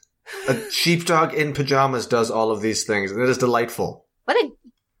pajamas. A sheepdog in pajamas does all of these things, and it is delightful. What a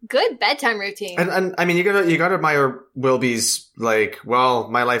good bedtime routine. And I mean, you gotta admire Wilby's, like, well,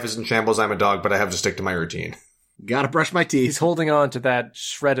 my life is in shambles, I'm a dog, but I have to stick to my routine. Gotta brush my teeth. He's holding on to that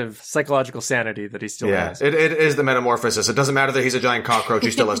shred of psychological sanity that he still has. It is the metamorphosis. It doesn't matter that he's a giant cockroach,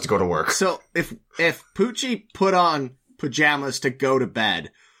 he still has to go to work. So if Poochie put on pajamas to go to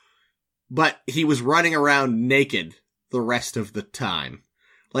bed, but he was running around naked the rest of the time,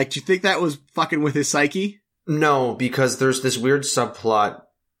 like, do you think that was fucking with his psyche? No, because there's this weird subplot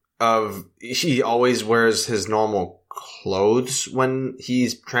of he always wears his normal clothes when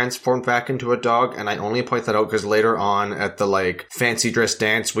he's transformed back into a dog, and I only point that out because later on at the like fancy dress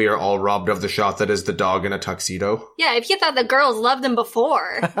dance, we are all robbed of the shot that is the dog in a tuxedo. Yeah, if you thought the girls loved him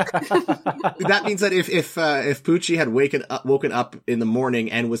before. That means that if Poochie had woken up in the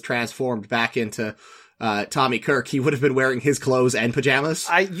morning and was transformed back into Tommy Kirk, he would have been wearing his clothes and pajamas.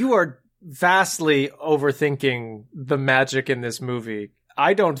 You are vastly overthinking the magic in this movie.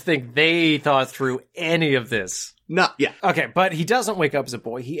 I don't think they thought through any of this. No, yeah. Okay, but he doesn't wake up as a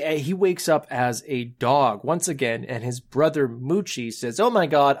boy. He wakes up as a dog once again, and his brother Moochie says, "Oh my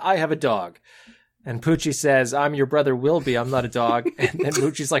God, I have a dog." And Poochie says, "I'm your brother Wilby, I'm not a dog." And then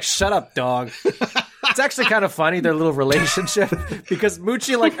Moochie's like, "Shut up, dog." It's actually kind of funny, their little relationship, because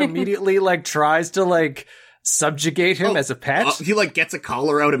Moochie like immediately like tries to like subjugate him as a pet. He like gets a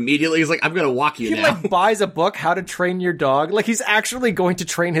collar out immediately. He's like, "I'm gonna walk you now." He like buys a book, How to Train Your Dog. Like, he's actually going to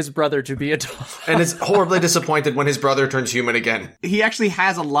train his brother to be a dog. And is horribly disappointed when his brother turns human again. He actually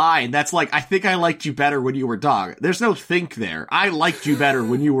has a line that's like, "I think I liked you better when you were a dog." There's no think there. I liked you better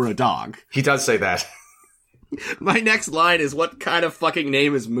when you were a dog. He does say that. My next line is, what kind of fucking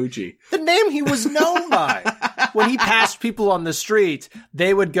name is Moochie? The name he was known by. When he passed people on the street,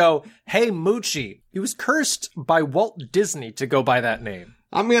 they would go, "Hey, Moochie." He was cursed by Walt Disney to go by that name.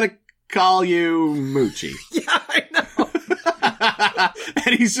 I'm gonna call you Moochie. Yeah, I know.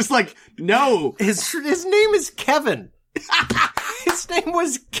 And he's just like, "No." His name is Kevin. His name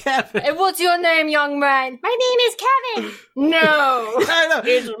was Kevin. And what's your name, young man? My name is Kevin. No. I know.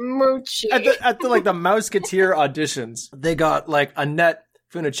 It's Moochie. At the like the Mouseketeer auditions, they got like Annette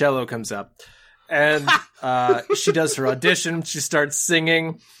Funicello comes up, and she does her audition. She starts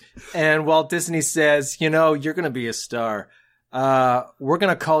singing. And Walt Disney says, you're going to be a star. We're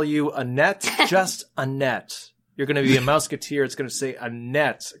going to call you Annette, just Annette. You're going to be a Mouseketeer. It's going to say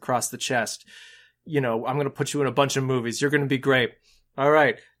Annette across the chest. I'm going to put you in a bunch of movies. You're going to be great. All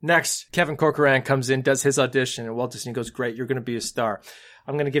right. Next, Kevin Corcoran comes in, does his audition, and Walt Disney goes, great, you're going to be a star.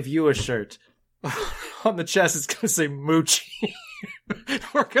 I'm going to give you a shirt. On the chest, it's going to say Moochie.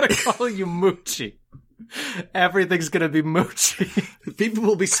 We're going to call you Moochie. Everything's going to be Moochie. People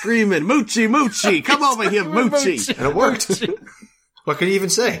will be screaming, Moochie, Moochie, come over here, Moochie. And it worked. What can you even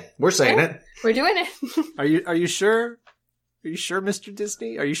say? We're saying it. We're doing it. Are you sure? Are you sure, Mr.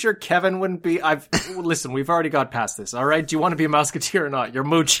 Disney? Are you sure Kevin wouldn't be? Listen, we've already got past this. All right. Do you want to be a Mouseketeer or not? You're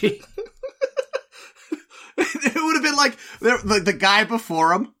Moochie. It would have been like the guy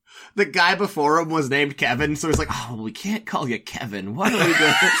before him. The guy before him was named Kevin, so he's like, "Oh, we can't call you Kevin. What are we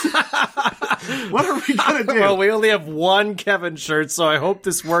gonna? What are we gonna do?" Well, we only have one Kevin shirt, so I hope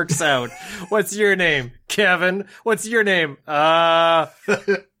this works out. What's your name, Kevin? What's your name?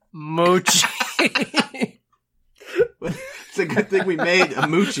 Moochie. It's a good thing we made a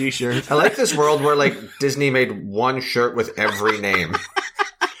Moochie shirt. I like this world where Disney made one shirt with every name.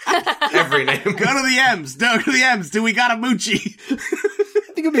 Every name. Go to the M's. Go to the M's. Do we got a Moochie?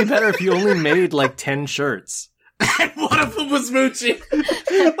 I think it'd be better if you only made 10 shirts. And one of them was Moochie.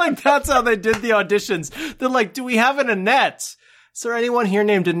 That's how they did the auditions. They're like, do we have an Annette? Is there anyone here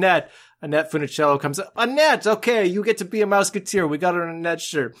named Annette? Annette Funicello comes up. Annette, okay, you get to be a Mouseketeer. We got an Annette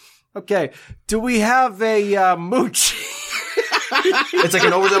shirt. Okay, do we have a Moochie? It's like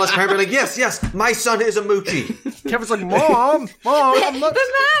an overzealous parent being like, yes, my son is a Moochie. Kevin's like, Mom. But Mom,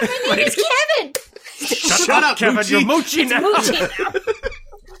 my name is Kevin. Shut up, Kevin. Moochie. You're Moochie now.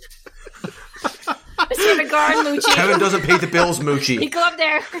 Mr. Regard, Moochie. Kevin doesn't pay the bills, Moochie. You go up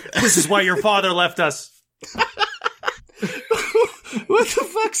there. This is why your father left us. What the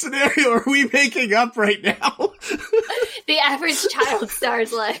fuck scenario are we making up right now? The average child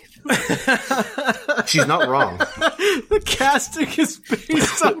star's life. She's not wrong. The casting is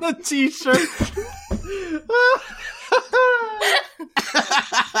based on the t-shirt.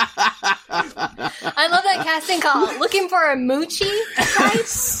 I love that casting call. Looking for a Moochie type?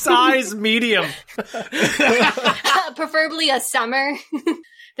 Size medium. Preferably a summer.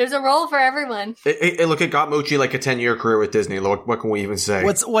 There's a role for everyone. Look, it got Moochie a 10-year career with Disney. Look, what can we even say?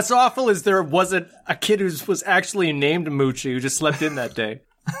 What's awful is there wasn't a kid who was actually named Moochie who just slept in that day.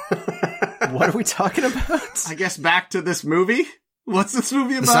 What are we talking about? I guess back to this movie. What's this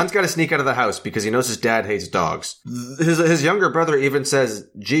movie about? The son's got to sneak out of the house because he knows his dad hates dogs. His younger brother even says,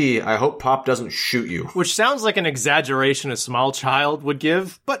 gee, I hope Pop doesn't shoot you. Which sounds like an exaggeration a small child would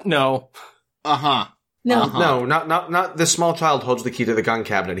give, but no. Uh-huh. No. No, not this small child holds the key to the gun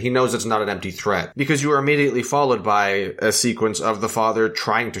cabinet. He knows it's not an empty threat. Because you are immediately followed by a sequence of the father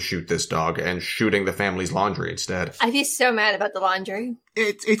trying to shoot this dog and shooting the family's laundry instead. I'd be so mad about the laundry.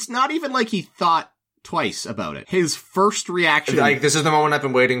 It's not even like he thought twice about it. His first reaction... This is the moment I've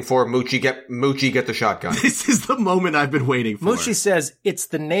been waiting for. Moochie, get the shotgun. This is the moment I've been waiting for. Moochie says, it's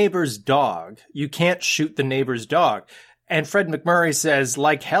the neighbor's dog. You can't shoot the neighbor's dog. And Fred McMurray says,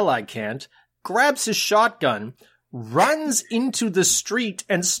 like hell I can't. Grabs his shotgun, runs into the street,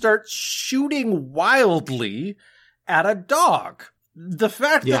 and starts shooting wildly at a dog. The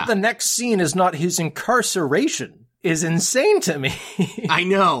fact that the next scene is not his incarceration is insane to me. I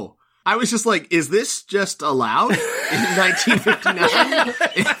know. I was just like, is this just allowed in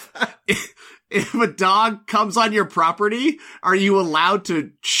 1959? If a dog comes on your property, are you allowed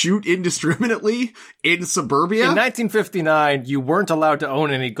to shoot indiscriminately in suburbia? In 1959, you weren't allowed to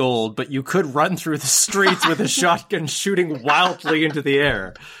own any gold, but you could run through the streets with a shotgun shooting wildly into the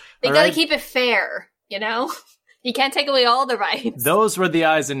air. They gotta keep it fair, you know? You can't take away all the rights. Those were the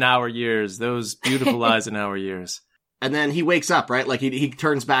Eisenhower years. Those beautiful Eisenhower years. And then he wakes up, right? Like he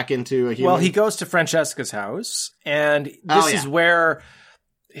turns back into a human. Well, he goes to Francesca's house, and this is where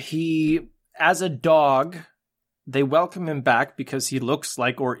he... As a dog, they welcome him back because he looks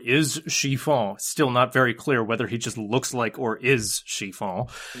like or is Chiffon. Still not very clear whether he just looks like or is Chiffon.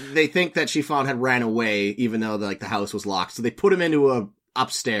 They think that Chiffon had ran away, even though the house was locked. So they put him into a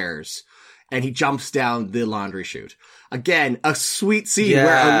upstairs, and he jumps down the laundry chute. Again, a sweet scene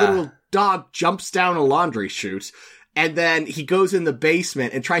where a little dog jumps down a laundry chute, and then he goes in the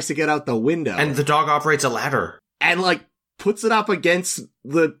basement and tries to get out the window. And the dog operates a ladder. And puts it up against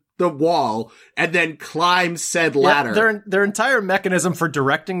the wall and then climbs said ladder. Their entire mechanism for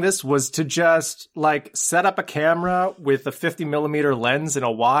directing this was to just set up a camera with a 50mm lens in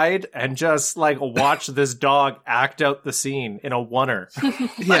a wide and just watch this dog act out the scene in a oneer.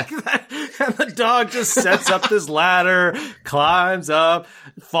 And the dog just sets up this ladder, climbs up,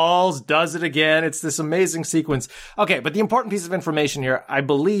 falls, does it again. It's this amazing sequence. Okay, but the important piece of information here, I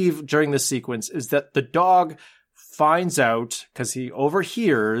believe, during this sequence is that the dog finds out, because he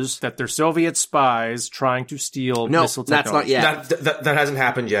overhears, that they're Soviet spies trying to steal missile technology. That's not yet. That hasn't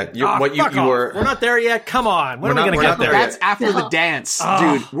happened yet. We're not there yet. Come on. When are we going to get there? That's after the dance.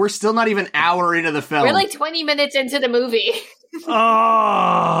 Dude, we're still not even an hour into the film. We're like 20 minutes into the movie.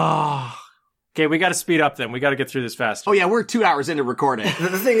 Okay, we got to speed up then. We got to get through this fast. Oh yeah, we're 2 hours into recording.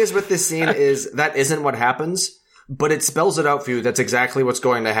 The thing is with this scene is that isn't what happens, but it spells it out for you. That's exactly what's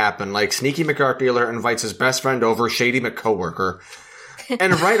going to happen. Like, Sneaky McArt dealer invites his best friend over, Shady McCoworker.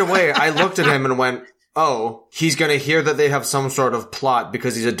 And right away, I looked at him and went, oh, he's going to hear that they have some sort of plot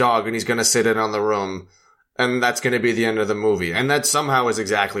because he's a dog and he's going to sit in on the room. And that's going to be the end of the movie. And that somehow is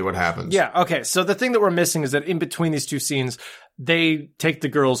exactly what happens. Yeah, okay. So the thing that we're missing is that in between these two scenes, they take the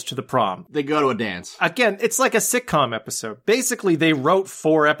girls to the prom. They go to a dance. Again, it's like a sitcom episode. Basically, they wrote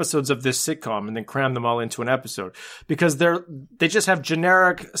 4 episodes of this sitcom and then crammed them all into an episode. Because they just have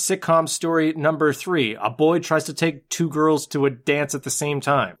generic sitcom story number 3. A boy tries to take 2 girls to a dance at the same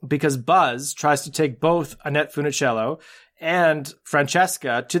time. Because Buzz tries to take both Annette Funicello and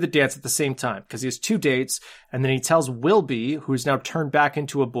Francesca to the dance at the same time, because he has 2 dates, and then he tells Wilby, who's now turned back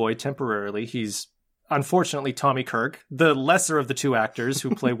into a boy temporarily. He's unfortunately Tommy Kirk, the lesser of the 2 actors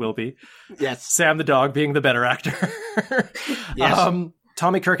who play Wilby. Yes. Sam the dog being the better actor. Yes.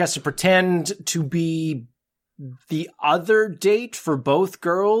 Tommy Kirk has to pretend to be the other date for both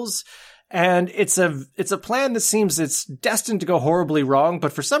girls. And it's a plan that seems it's destined to go horribly wrong,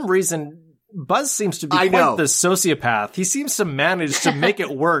 but for some reason, Buzz seems to be quite the sociopath. He seems to manage to make it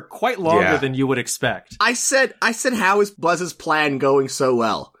work quite longer than you would expect. I said, how is Buzz's plan going so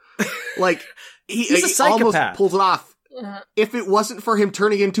well? Like, he's a psychopath. Almost pulled it off. If it wasn't for him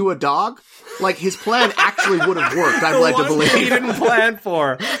turning into a dog, like, his plan actually would have worked, I'm led to believe. He didn't plan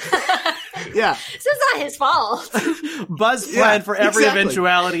for. Yeah. So it's not his fault. Buzz planned for every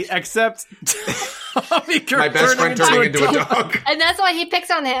eventuality except Tommy Kirk my best friend turning into a dog. And that's why he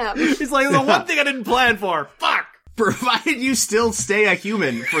picks on him. He's like, the one thing I didn't plan for. Fuck. Provided you still stay a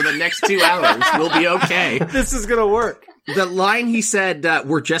human for the next 2 hours, we'll be okay. This is gonna work. The line he said,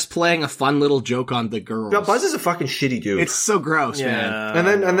 we're just playing a fun little joke on the girls. No, Buzz is a fucking shitty dude. It's so gross, man.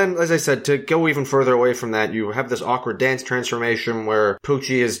 And then, as I said, to go even further away from that, you have this awkward dance transformation where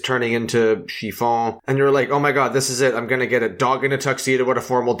Poochie is turning into Chiffon, and you're like, oh my god, this is it. I'm gonna get a dog in a tuxedo at a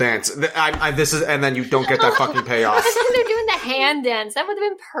formal dance. And then you don't get that fucking payoff. I thought they're doing the hand dance. That would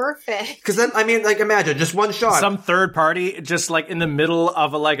have been perfect. Because then, I mean, like, imagine, just one shot. Some third party, just like in the middle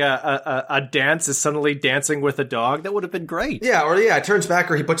of a dance, is suddenly dancing with a dog. That would have been great. Yeah, or it turns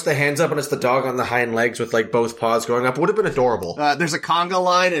back, or he puts the hands up and it's the dog on the hind legs with like both paws going up. Would have been adorable. There's a conga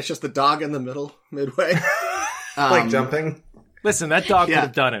line, and it's just the dog in the middle, midway. Like jumping. Listen, that dog could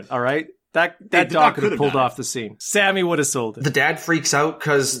have done it, all right? That dog could have pulled off the scene. Sammy would have sold it. The dad freaks out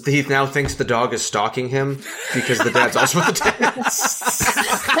because he now thinks the dog is stalking him because the dad's also at the dance.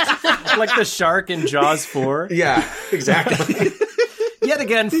 Like the shark in Jaws 4. Yeah, exactly. Yet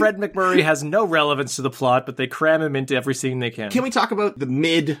again, Fred McMurray has no relevance to the plot, but they cram him into every scene they can. Can we talk about the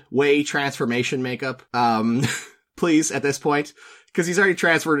midway transformation makeup, please, at this point? Because he's already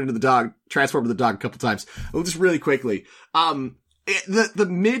transformed to the dog a couple times. Well, just really quickly. The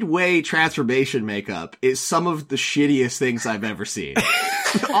midway transformation makeup is some of the shittiest things I've ever seen.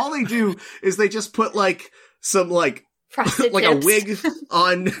 All they do is they just put like some like a wig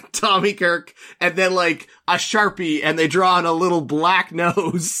on Tommy Kirk and then like a Sharpie, and they draw on a little black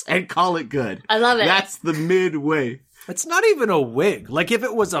nose and call it good. I love it. That's the midway. It's not even a wig. Like, if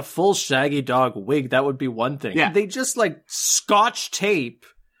it was a full Shaggy Dog wig, that would be one thing. Yeah. They just like scotch tape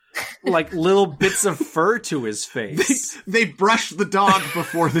like little bits of fur to his face. They brush the dog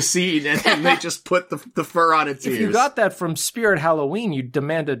before the scene, and then they just put the fur on its ears. If you got that from Spirit Halloween, you'd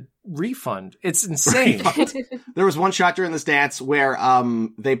demand a refund. It's insane. There was one shot during this dance where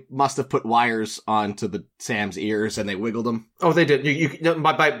they must have put wires onto Sam's ears, and they wiggled them. Oh, they did. You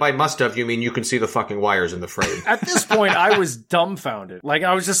by must have, you mean you can see the fucking wires in the frame. At this point, I was dumbfounded. Like,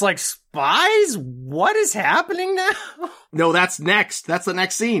 I was just like, spies? What is happening now? No, that's next. That's the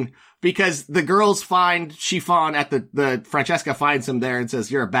next scene. Because the girls find Chiffon at the Francesca finds him there and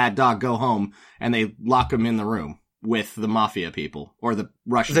says, "You're a bad dog, go home." And they lock him in the room with the mafia people or the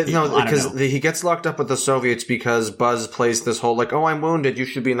Russian people. No, because he gets locked up with the Soviets because Buzz plays this whole like, "Oh, I'm wounded, you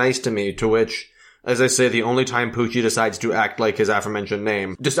should be nice to me," to which, as I say, the only time Poochie decides to act like his aforementioned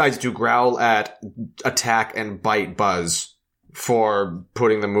name, decides to growl at, attack, and bite Buzz for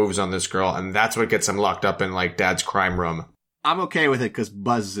putting the moves on this girl, and that's what gets him locked up in, like, Dad's crime room. I'm okay with it because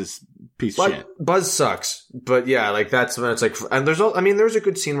Buzz is piece of shit. Buzz sucks, but yeah, like that's when it's like, and there's a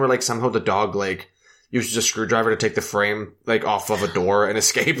good scene where like somehow the dog like uses a screwdriver to take the frame like off of a door and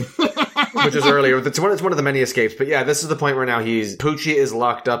escape, which is earlier. It's one of the many escapes. But yeah, this is the point where now Poochie is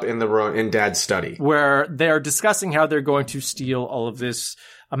locked up in the room in Dad's study, where they are discussing how they're going to steal all of this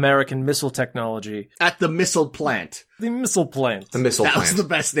American missile technology at the missile plant. The missile plant. That was the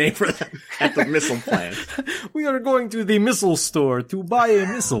best name for that. At the missile plant. We are going to the missile store to buy a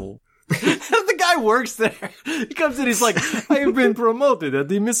missile. The guy works there. He comes in, he's like, I have been promoted at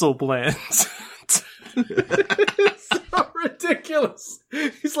the missile plant. It's so ridiculous.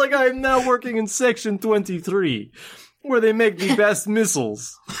 He's like, I am now working in Section 23, where they make the best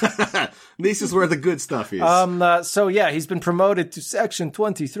missiles. This is where the good stuff is. So yeah, he's been promoted to Section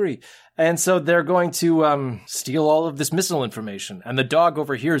 23. And so they're going to steal all of this missile information. And the dog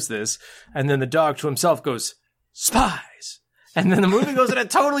overhears this, and then the dog to himself goes, spies. And then the movie goes in a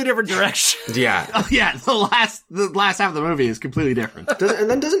totally different direction. Yeah. Oh, yeah, the last half of the movie is completely different. And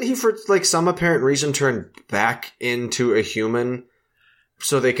then doesn't he, for like some apparent reason, turn back into a human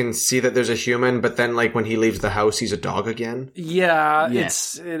so they can see that there's a human, but then like when he leaves the house, he's a dog again? Yeah,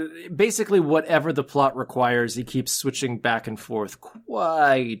 Yes. it's basically whatever the plot requires, he keeps switching back and forth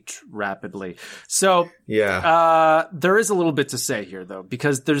quite rapidly. So, yeah, there is a little bit to say here, though,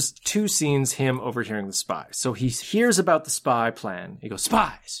 because there's two scenes him overhearing the spy. So he hears about the spy plan. He goes,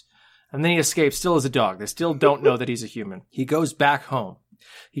 spies! And then he escapes still as a dog. They still don't know that he's a human. He goes back home.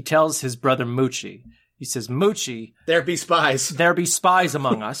 He tells his brother Moochie. He says, Moochie, There be spies. There be spies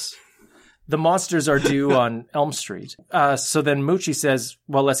among us. The monsters are due on Elm Street. So then Moochie says,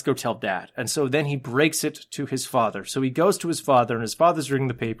 well, let's go tell Dad. And so then he breaks it to his father. So he goes to his father, and his father's reading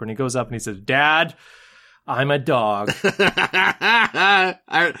the paper, and he goes up and he says, Dad, I'm a dog.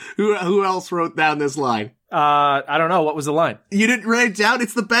 Who else wrote down this line? I don't know. What was the line? You didn't write it down?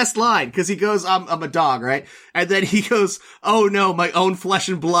 It's the best line, because he goes, I'm a dog, right? And then he goes, oh no, my own flesh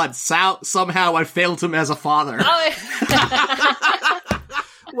and blood. Somehow I failed him as a father.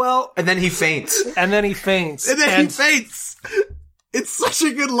 Well, and then he faints. And then he faints. It's such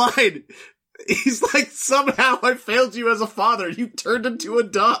a good line. He's like, somehow I failed you as a father. You turned into a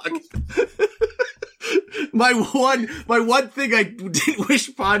dog. My one thing I didn't wish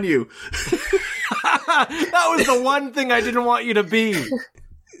upon you. That was the one thing I didn't want you to be.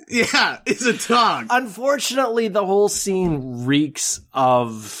 Yeah, it's a dog. Unfortunately, the whole scene reeks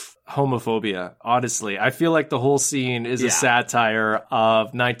of homophobia, honestly. I feel like the whole scene is a satire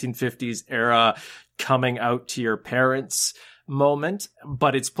of 1950s era coming out to your parents moment,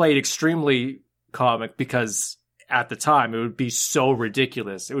 but it's played extremely comic because at the time it would be so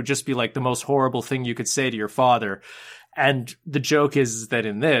ridiculous. It would just be like the most horrible thing you could say to your father. And the joke is that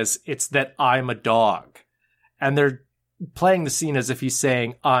in this, it's that I'm a dog. And they're playing the scene as if he's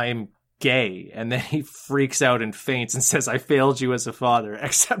saying, I'm gay. And then he freaks out and faints and says, I failed you as a father.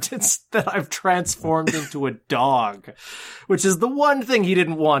 Except it's that I've transformed into a dog, which is the one thing he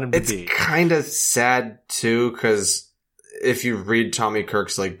didn't want him to be. It's kind of sad, too, because if you read Tommy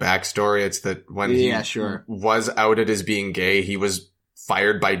Kirk's like backstory, it's that when he was outed as being gay, he was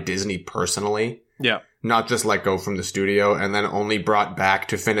fired by Disney personally. Yeah. Not just let go from the studio, and then only brought back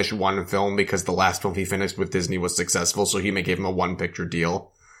to finish one film because the last film he finished with Disney was successful, so he gave him a one-picture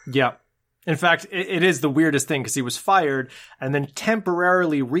deal. Yeah. In fact, it is the weirdest thing because he was fired and then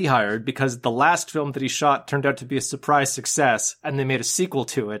temporarily rehired because the last film that he shot turned out to be a surprise success, and they made a sequel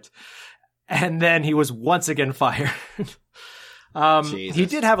to it. And then he was once again fired. He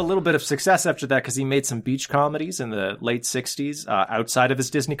did have a little bit of success after that because he made some beach comedies in the late 60s outside of his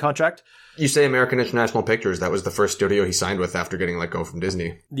Disney contract. You say American International Pictures. That was the first studio he signed with after getting let go from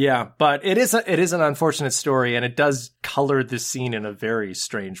Disney. Yeah, but it is an unfortunate story, and it does color this scene in a very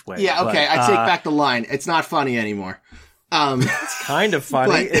strange way. Yeah, okay, I take back the line. It's not funny anymore. It's kind of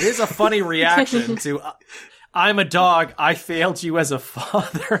funny. But it is a funny reaction to... I'm a dog. I failed you as a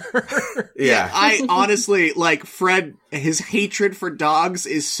father. Yeah. I honestly, like, Fred, his hatred for dogs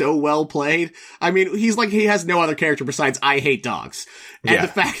is so well played. I mean, he has no other character besides I hate dogs. And the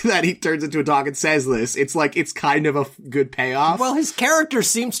fact that he turns into a dog and says this, it's like, it's kind of a good payoff. Well, his character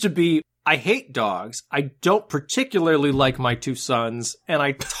seems to be, I hate dogs. I don't particularly like my two sons, and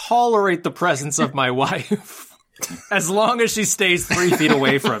I tolerate the presence of my wife. As long as she stays 3 feet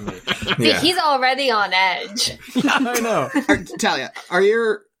away from me. See, he's already on edge. Yeah, I know. Talia,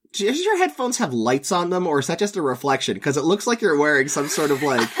 does your headphones have lights on them, or is that just a reflection? Because it looks like you're wearing some sort of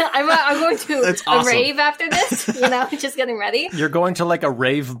like... I'm going to That's awesome. a rave after this, just getting ready. You're going to like a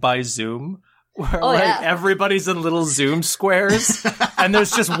rave by Zoom? where Oh, yeah. everybody's in little Zoom squares, and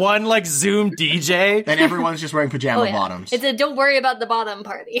there's just one Zoom DJ. And everyone's just wearing pajama Oh, yeah. bottoms. It's a don't worry about the bottom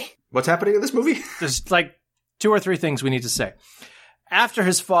party. What's happening in this movie? There's 2 or 3 things we need to say. After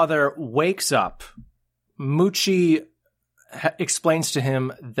his father wakes up, Moochie explains to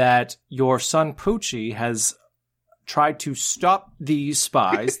him that your son Poochie has tried to stop these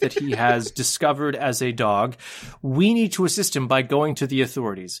spies that he has discovered as a dog. We need to assist him by going to the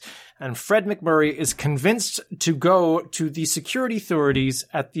authorities. And Fred McMurray is convinced to go to the security authorities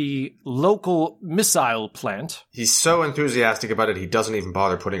at the local missile plant He's so enthusiastic about it, he doesn't even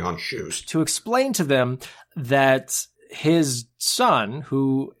bother putting on shoes. to explain to them that his son,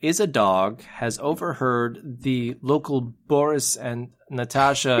 who is a dog, has overheard the local Boris and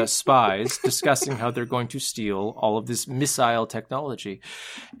Natasha spies discussing how they're going to steal all of this missile technology.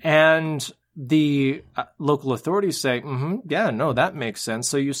 And the local authorities say, yeah, no, that makes sense.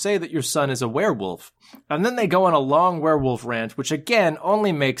 So you say that your son is a werewolf. And then they go on a long werewolf rant, which again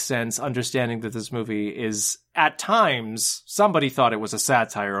only makes sense understanding that this movie is, at times, somebody thought it was a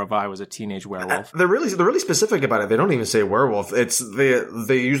satire of I was a teenage werewolf. They're really specific about it. They don't even say werewolf. It's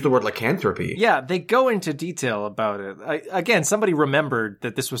they use the word lycanthropy. Yeah, they go into detail about it. Again, somebody remembered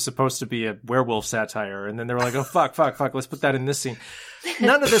that this was supposed to be a werewolf satire, and then they were like, oh, fuck, let's put that in this scene.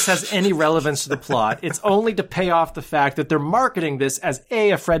 None of this has any relevance to the plot. It's only to pay off the fact that they're marketing this as A,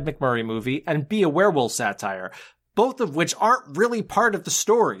 a Fred McMurray movie, and B, a werewolf satire, both of which aren't really part of the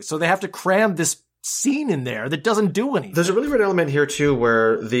story. So they have to cram this scene in there that doesn't do anything. There's a really weird element here, too,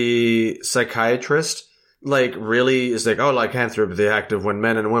 where the psychiatrist, really is like, oh, lycanthropy, the act of when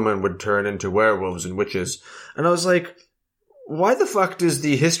men and women would turn into werewolves and witches. And I was like, why the fuck does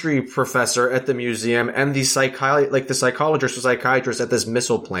the history professor at the museum and the psychologist or psychiatrist at this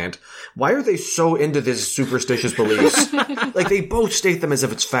missile plant, why are they so into these superstitious beliefs? They both state them as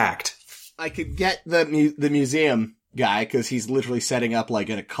if it's fact. I could get the museum guy, because he's literally setting up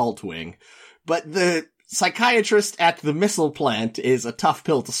an occult wing. But the psychiatrist at the missile plant is a tough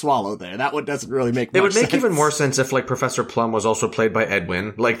pill to swallow there. That one doesn't really make much sense. It would make even more sense if, Professor Plum was also played by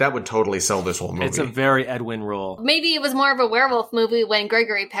Edwin. That would totally sell this whole movie. It's a very Edwin role. Maybe it was more of a werewolf movie when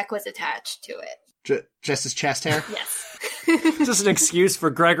Gregory Peck was attached to it. Just his chest hair? Yes. Just an excuse for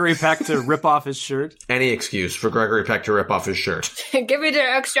Gregory Peck to rip off his shirt. Any excuse for Gregory Peck to rip off his shirt. Give me the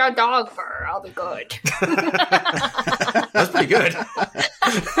extra dog fur. I'll be good. That's pretty good.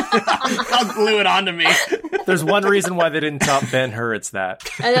 I'll glue it onto me. There's one reason why they didn't top Ben-Hur, it's that.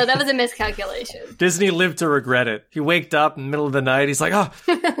 I know, that was a miscalculation. Disney lived to regret it. He waked up in the middle of the night, he's like, oh,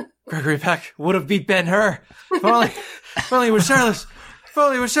 Gregory Peck would have beat Ben-Hur. If only he was shirtless. If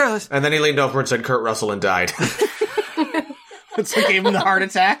only he was shirtless. And then he leaned over and said Kurt Russell and died. It's gave him the heart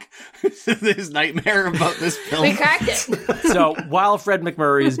attack. His nightmare about this film. We cracked it. So while Fred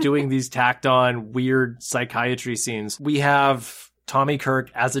McMurray is doing these tacked on weird psychiatry scenes, we have Tommy Kirk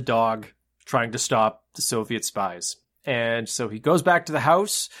as a dog trying to stop the Soviet spies. And so he goes back to the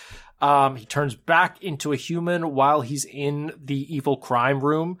house. He turns back into a human while he's in the evil crime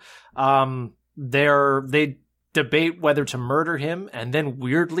room. They debate whether to murder him and then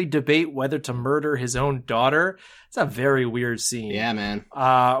weirdly debate whether to murder his own daughter. It's a very weird scene. Yeah, man.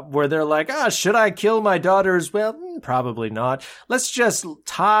 Where they're like, should I kill my daughters? Well, probably not. Let's just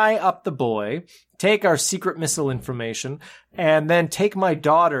tie up the boy, take our secret missile information, and then take my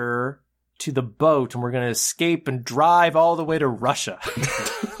daughter to the boat, and we're going to escape and drive all the way to Russia.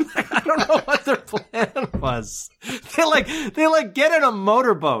 I don't know what their plan was. They get in a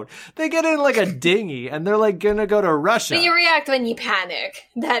motorboat. They get in a dinghy, and they're gonna go to Russia. But you react when you panic.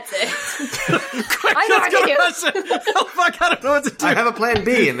 That's it. Quick, I know let's what go to to Russia. Oh fuck, I don't know what to do. I have a plan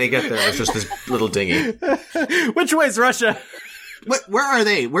B, and they get there. It's just this little dinghy. Which way's Russia? Where are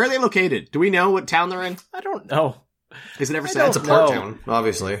they? Where are they located? Do we know what town they're in? I don't know. Is it ever I said? don't It's a port know. town,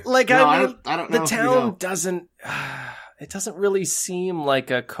 obviously. No, I don't know. The town doesn't. It doesn't really seem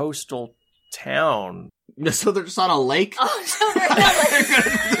like a coastal town. So they're just on a lake? Oh,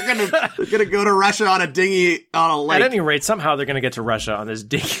 no, They're gonna go to Russia on a dinghy on a lake. At any rate, somehow they're going to get to Russia on this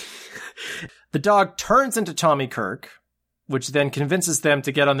dinghy. The dog turns into Tommy Kirk, which then convinces them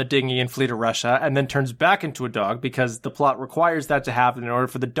to get on the dinghy and flee to Russia, and then turns back into a dog because the plot requires that to happen in order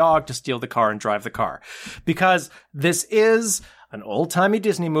for the dog to steal the car and drive the car. Because this is an old-timey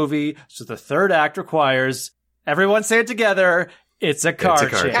Disney movie, so the third act requires, everyone say it together, it's a car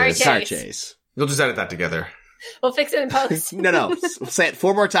chase. Car chase. You'll just edit that together. We'll fix it in post. No. Say it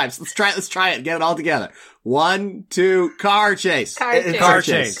 4 more times. Let's try it. Get it all together. 1, 2, car chase. Car chase. Car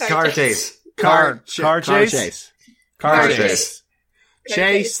chase. Car chase. Car chase.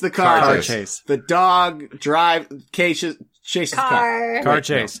 Chase the car Car chase. chase. The dog chases Chase Car. Car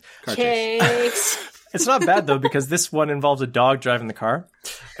chase. Car chase. Chase. It's not bad, though, because this one involves a dog driving the car.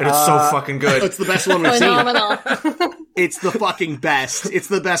 And it's so fucking good. It's the best one we've seen. Phenomenal. It's the fucking best. It's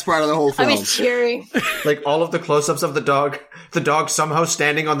the best part of the whole I film. was cheering. Like, all of the close-ups of the dog somehow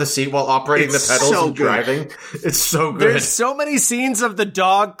standing on the seat while operating It's the pedals so and good. driving. It's so good. There's so many scenes of the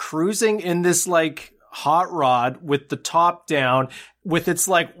dog cruising in this, like, hot rod with the top down, with its,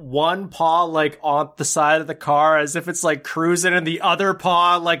 like, one paw, like, on the side of the car as if it's, like, cruising, and the other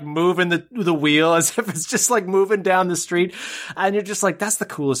paw, like, moving the wheel as if it's just, like, moving down the street. And you're just like, that's the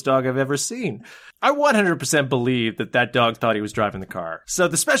coolest dog I've ever seen. I 100% believe that dog thought he was driving the car. So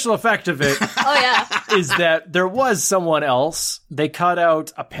the special effect of it Oh, yeah. is that there was someone else. They cut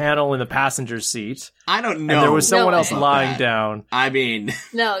out a panel in the passenger seat, I don't know. and there was someone No else way. lying that. down. I mean,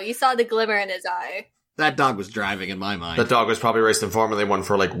 No, you saw the glimmer in his eye. that dog was driving in my mind. The dog was probably raced in Formula 1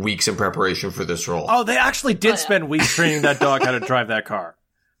 for, like, weeks in preparation for this role. Oh, they actually did yeah. spend weeks training that dog how to drive that car.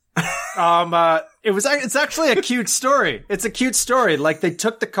 It's actually a cute story. It's a cute story. Like, they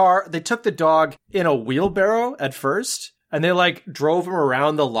took the dog in a wheelbarrow at first, and they, like, drove him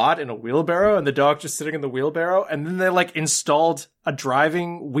around the lot in a wheelbarrow, and the dog just sitting in the wheelbarrow, and then they, like, installed a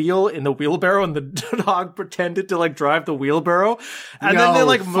driving wheel in the wheelbarrow, and the dog pretended to, like, drive the wheelbarrow, and then they, No,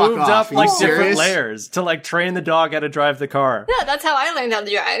 like, fuck moved off. up, Are like, you different serious? layers to, like, train the dog how to drive the car. Yeah, that's how I learned how to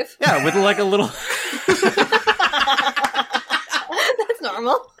drive. Yeah, with, like, a little... That's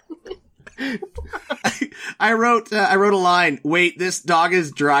normal. I wrote a line. Wait, this dog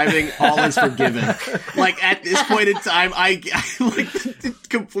is driving. All is forgiven. Like, at this point in time, I like it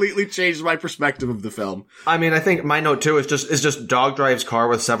completely changed my perspective of the film. I mean, I think my note too is just dog drives car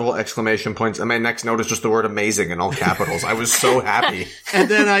with several exclamation points, and my next note is just the word amazing in all capitals. I was so happy. And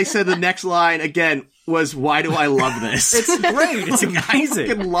then I said the next line again was, "Why do I love this?" It's great. It's amazing. I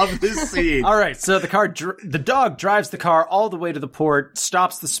fucking love this scene. All right, so the dog drives the car all the way to the port,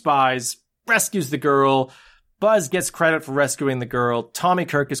 stops the spies, rescues the girl. Buzz gets credit for rescuing the girl. Tommy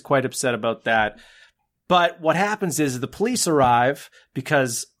Kirk is quite upset about that. But what happens is the police arrive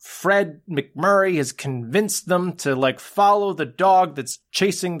because Fred McMurray has convinced them to, like, follow the dog that's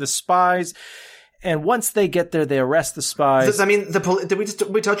chasing the spies. And once they get there, they arrest the spies. I mean, did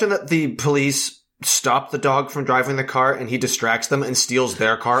we touch on that? The police stop the dog from driving the car, and he distracts them and steals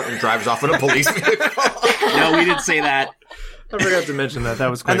their car and drives off in a police vehicle. No, we didn't say that. I forgot to mention that. That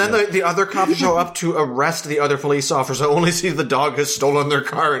was quite And then good. the other cops show up to arrest the other police officer, only see the dog has stolen their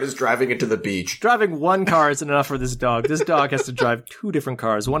car and is driving it to the beach. Driving one car isn't enough for this dog. This dog has to drive two different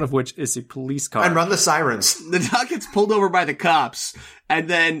cars, one of which is a police car. And run the sirens. The dog gets pulled over by the cops and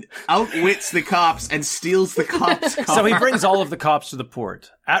then outwits the cops and steals the cops' car. So he brings all of the cops to the port,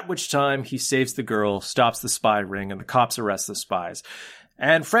 at which time he saves the girl, stops the spy ring, and the cops arrest the spies.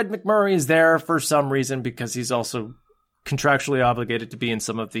 And Fred McMurray is there for some reason because he's also contractually obligated to be in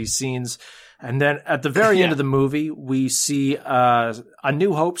some of these scenes. And then at the very end of the movie, we see a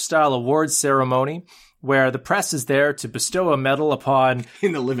New Hope style awards ceremony where the press is there to bestow a medal upon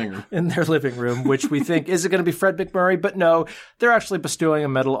in the living room. in their living room, which we think is it going to be Fred McMurray, but no, they're actually bestowing a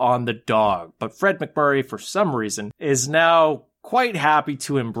medal on the dog. But Fred McMurray, for some reason, is now quite happy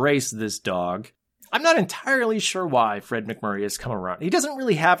to embrace this dog. I'm not entirely sure why Fred McMurray has come around. He doesn't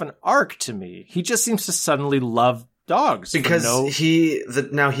really have an arc to me. He just seems to suddenly love dogs. Because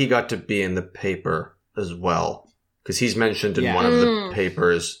now he got to be in the paper as well. Because he's mentioned in one of the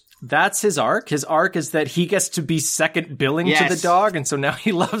papers. That's his arc. His arc is that he gets to be second billing to the dog, and so now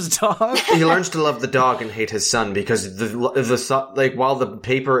he loves dogs. He learns to love the dog and hate his son because while the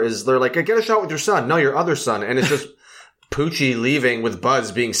paper is, they're like, get a shot with your son. No, your other son. And it's just Poochie leaving with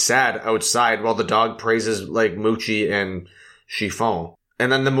Buzz being sad outside while the dog praises like Moochie and Chiffon.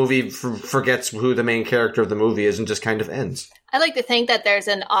 And then the movie forgets who the main character of the movie is and just kind of ends. I like to think that there's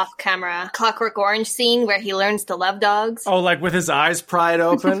an off-camera Clockwork Orange scene where he learns to love dogs. Oh, like with his eyes pried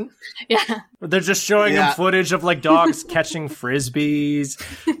open? Yeah. They're just showing him footage of like dogs catching frisbees,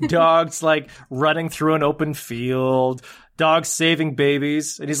 dogs like running through an open field, dogs saving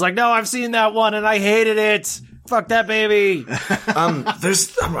babies. And he's like, no, I've seen that one and I hated it. Fuck that baby.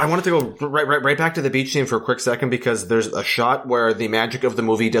 I wanted to go right back to the beach scene for a quick second because there's a shot where the magic of the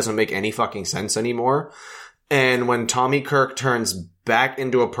movie doesn't make any fucking sense anymore. And when Tommy Kirk turns back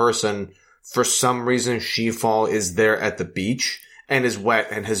into a person, for some reason Chiffon is there at the beach and is wet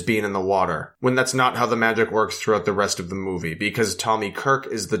and has been in the water. When that's not how the magic works throughout the rest of the movie, because Tommy Kirk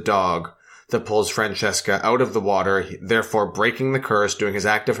is the dog that pulls Francesca out of the water, therefore breaking the curse, doing his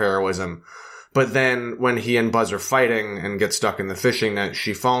act of heroism. But then when he and Buzz are fighting and get stuck in the fishing net,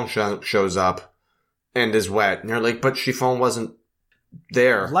 Chiffon shows up and is wet. And you're like, but Chiffon wasn't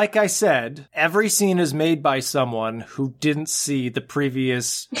there. Like I said, every scene is made by someone who didn't see the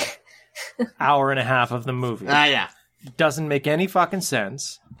previous hour and a half of the movie. Yeah. Doesn't make any fucking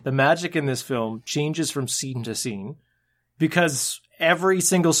sense. The magic in this film changes from scene to scene because every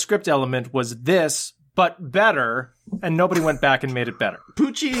single script element was this, but better, and nobody went back and made it better.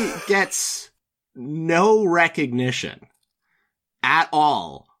 Poochie gets no recognition at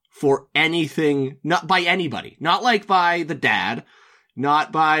all for anything, not by anybody. Not like by the dad,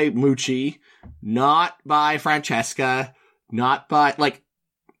 not by Moochie, not by Francesca, not by, like,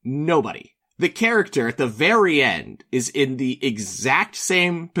 nobody. The character at the very end is in the exact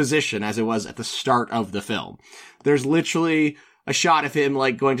same position as it was at the start of the film. There's literally a shot of him,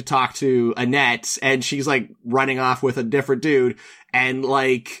 like, going to talk to Annette, and she's, like, running off with a different dude, and,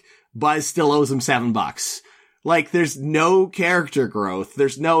 like, Buzz still owes him $7. Like, there's no character growth.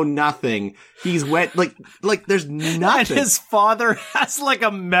 There's no nothing. He's wet, like, there's nothing. And his father has, like, a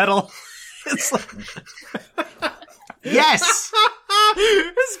medal. It's like... Yes!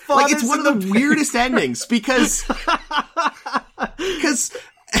 His Like, it's one of the weirdest endings, because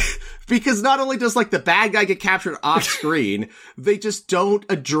not only does, like, the bad guy get captured off screen, they just don't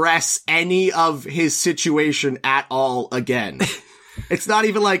address any of his situation at all again. It's not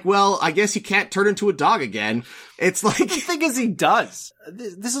even like, well, I guess he can't turn into a dog again. It's like... The thing is, he does.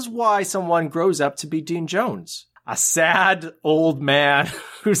 This is why someone grows up to be Dean Jones. A sad old man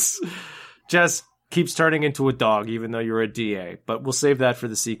who's just keeps turning into a dog, even though you're a DA. But we'll save that for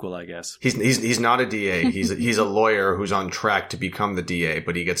the sequel, I guess. He's not a DA. He's a lawyer who's on track to become the DA,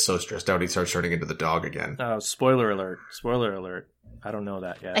 but he gets so stressed out he starts turning into the dog again. Oh, spoiler alert. Spoiler alert. I don't know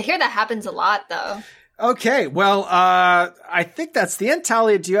that yet. I hear that happens a lot, though. Okay, well, I think that's the end.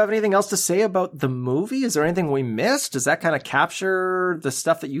 Talia, do you have anything else to say about the movie? Is there anything we missed? Does that kind of capture the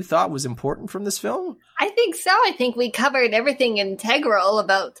stuff that you thought was important from this film? I think so. I think we covered everything integral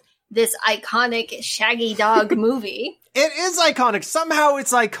about this iconic Shaggy Dog movie. It is iconic. Somehow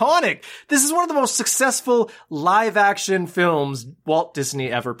it's iconic. This is one of the most successful live-action films Walt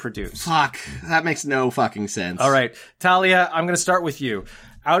Disney ever produced. Fuck. That makes no fucking sense. All right. Talia, I'm going to start with you.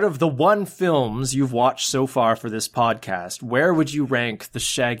 Out of the 1 films you've watched so far for this podcast, where would you rank The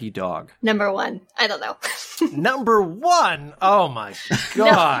Shaggy Dog? Number 1. I don't know. Number 1? Oh my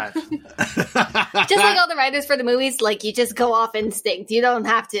God. Just like all the writers for the movies, like, you just go off instinct. You don't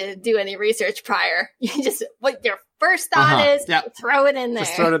have to do any research prior. You just, what your first thought is, throw it in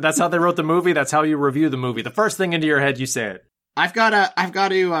there. That's how they wrote the movie. That's how you review the movie. The first thing into your head, you say it. I've got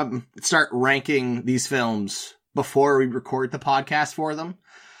to start ranking these films before we record the podcast for them,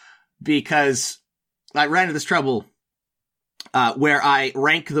 because I ran into this trouble where I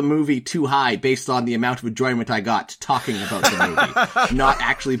rank the movie too high based on the amount of enjoyment I got talking about the movie, not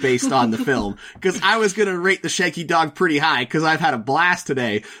actually based on the film. Because I was going to rate The Shaggy Dog pretty high because I've had a blast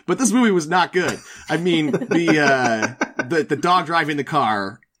today, but this movie was not good. I mean, the dog driving the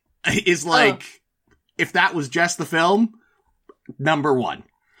car is like, if that was just the film, number 1.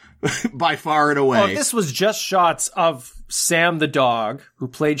 By far and away. Oh, if this was just shots of Sam the dog, who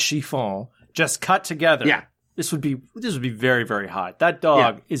played Chiffon, just cut together. Yeah. This would be very, very hot. That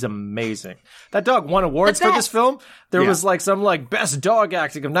dog is amazing. That dog won awards for this film. There was like some like best dog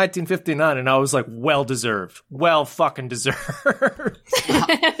acting of 1959, and I was like, well deserved. Well fucking deserved.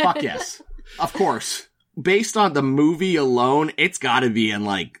 Fuck yes. Of course. Based on the movie alone, it's gotta be in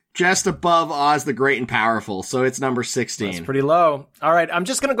like just above Oz the Great and Powerful, so it's number 16. That's pretty low. All right, I'm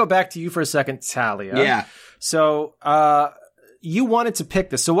just going to go back to you for a second, Talia. Yeah. So, you wanted to pick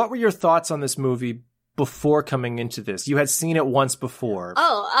this. So what were your thoughts on this movie before coming into this? You had seen it once before.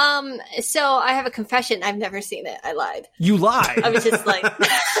 Oh, so I have a confession. I've never seen it. I lied. You lied? I was just like...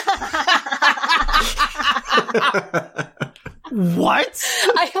 What?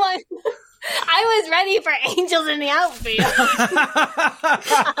 I was ready for Angels in the Outfield.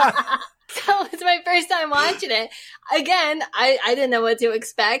 So it's my first time watching it. Again, I didn't know what to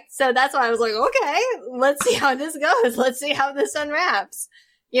expect. So that's why I was like, okay, let's see how this goes. Let's see how this unwraps.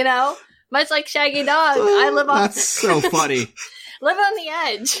 You know? Much like Shaggy Dog. I live on... That's so funny. Live on the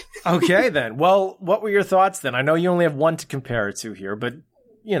edge. Okay, then. Well, what were your thoughts then? I know you only have 1 to compare it to here, but,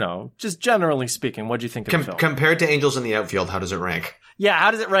 you know, just generally speaking, what do you think of the film? Compared to Angels in the Outfield, how does it rank? Yeah,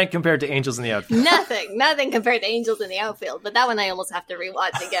 how does it rank compared to Angels in the Outfield? Nothing compared to Angels in the Outfield. But that one I almost have to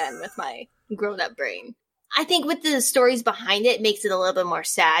rewatch again with my grown-up brain. I think with the stories behind it makes it a little bit more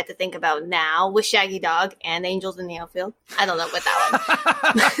sad to think about now with Shaggy Dog and Angels in the Outfield. I don't know with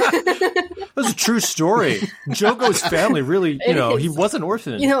that one. That's a true story. Jogo's family really, he was an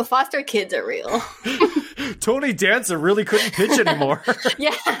orphan. You know, foster kids are real. Tony Danza really couldn't pitch anymore.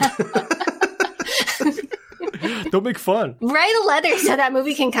 Yeah. Don't make fun. Write a letter so that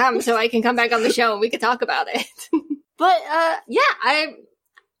movie can come, so I can come back on the show and we can talk about it. But, it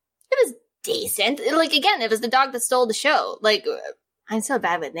was decent. Like, again, it was the dog that stole the show. Like, I'm so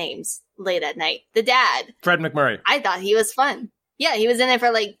bad with names late at night. The dad. Fred McMurray. I thought he was fun. Yeah, he was in it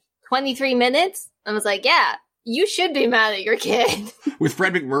for like 23 minutes. I was like, yeah, you should be mad at your kid. With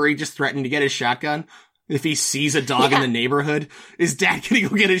Fred McMurray just threatening to get his shotgun. If he sees a dog in the neighborhood, is Dad gonna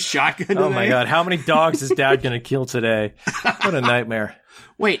go get his shotgun Oh today? my god, how many dogs is Dad gonna kill today? What a nightmare.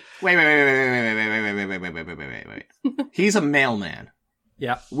 Wait. He's a mailman.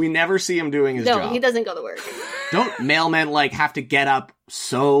 Yeah. We never see him doing his job. No, he doesn't go to work. Don't mailmen, like, have to get up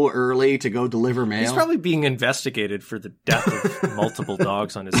so early to go deliver mail? He's probably being investigated for the death of multiple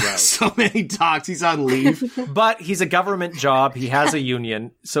dogs on his route. So many dogs. He's on leave. But he's a government job. He has a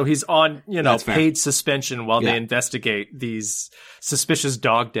union. So he's on, paid suspension while they investigate these suspicious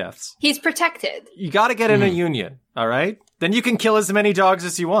dog deaths. He's protected. You gotta get in a union, all right? Then you can kill as many dogs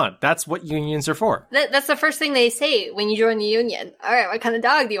as you want. That's what unions are for. That's the first thing they say when you join the union. All right, what kind of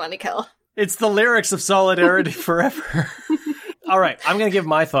dog do you want to kill? It's the lyrics of Solidarity Forever. All right, I'm going to give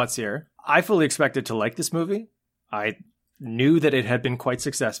my thoughts here. I fully expected to like this movie. I knew that it had been quite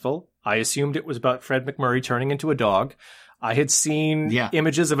successful. I assumed it was about Fred McMurray turning into a dog. I had seen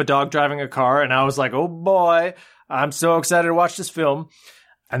images of a dog driving a car, and I was like, oh boy, I'm so excited to watch this film.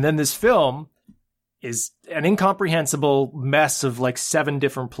 And then this film is an incomprehensible mess of like 7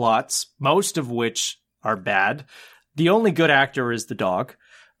 different plots, most of which are bad. The only good actor is the dog.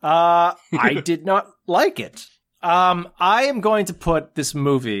 I did not like it. I am going to put this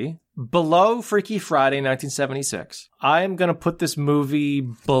movie below Freaky Friday 1976. I am going to put this movie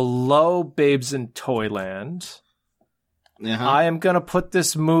below Babes in Toyland. I am going to put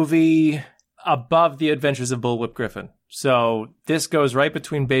this movie above The Adventures of Bullwhip Griffin. So this goes right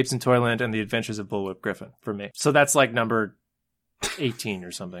between Babes in Toyland and The Adventures of Bullwhip Griffin for me. So that's like number 18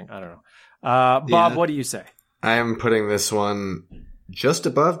 or something. I don't know. Bob, what do you say? I am putting this one just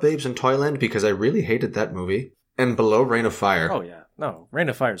above Babes in Toyland because I really hated that movie. And below Reign of Fire. Oh, yeah. No, Reign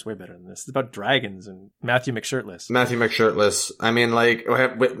of Fire is way better than this. It's about dragons and Matthew McShirtless. Matthew McShirtless. I mean, like,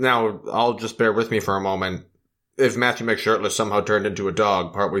 now, I'll just bear with me for a moment. If Matthew McShirtless somehow turned into a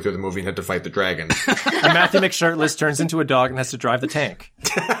dog partway through the movie and had to fight the dragon. And Matthew McShirtless turns into a dog and has to drive the tank.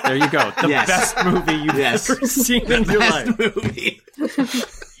 There you go. The best movie you've ever seen in your life. Movie.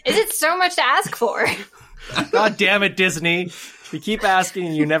 Is it so much to ask for? God damn it, Disney. We keep asking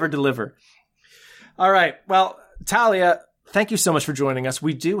and you never deliver. All right. Well, Talia, thank you so much for joining us.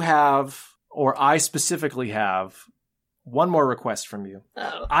 We do have, or I specifically have, one more request from you.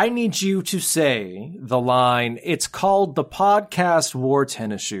 Oh. I need you to say the line, it's called the podcast Wore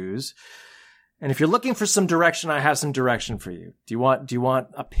Tennis Shoes. And if you're looking for some direction, I have some direction for you. Do you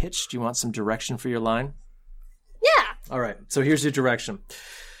want a pitch? Do you want some direction for your line? Yeah. All right. So here's your direction.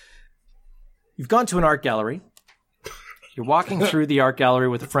 You've gone to an art gallery. You're walking through the art gallery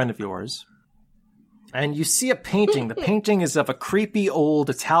with a friend of yours. And you see a painting. The painting is of a creepy old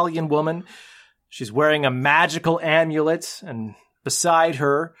Italian woman. She's wearing a magical amulet, and beside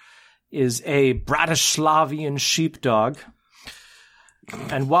her is a Bratislavian sheepdog.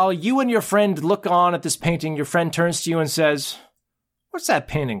 And while you and your friend look on at this painting, your friend turns to you and says, "What's that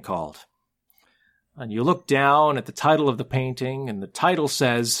painting called?" And you look down at the title of the painting, and the title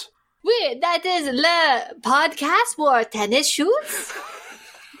says, Wait, that is Le Podcast Wore Tennis Shoes?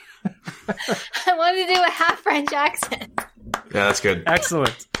 I want to do a half French accent. Yeah, that's good.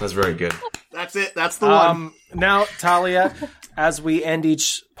 Excellent. That's very good. That's it. That's the one. Now, Talia, as we end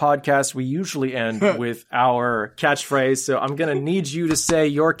each podcast, we usually end with our catchphrase. So I'm going to need you to say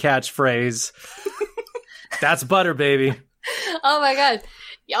your catchphrase. That's butter, baby. Oh my god.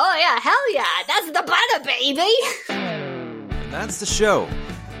 Oh yeah, hell yeah. That's the butter, baby. And that's the show.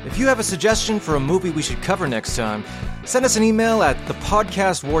 If you have a suggestion for a movie we should cover next time, send us an email at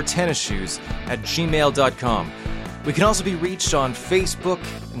thepodcastwartennisshoes@gmail.com. We can also be reached on Facebook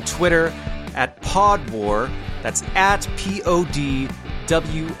and Twitter at PodWar. That's at PODWORE.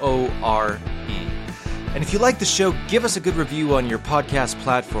 And if you like the show, give us a good review on your podcast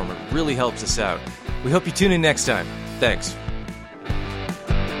platform. It really helps us out. We hope you tune in next time. Thanks.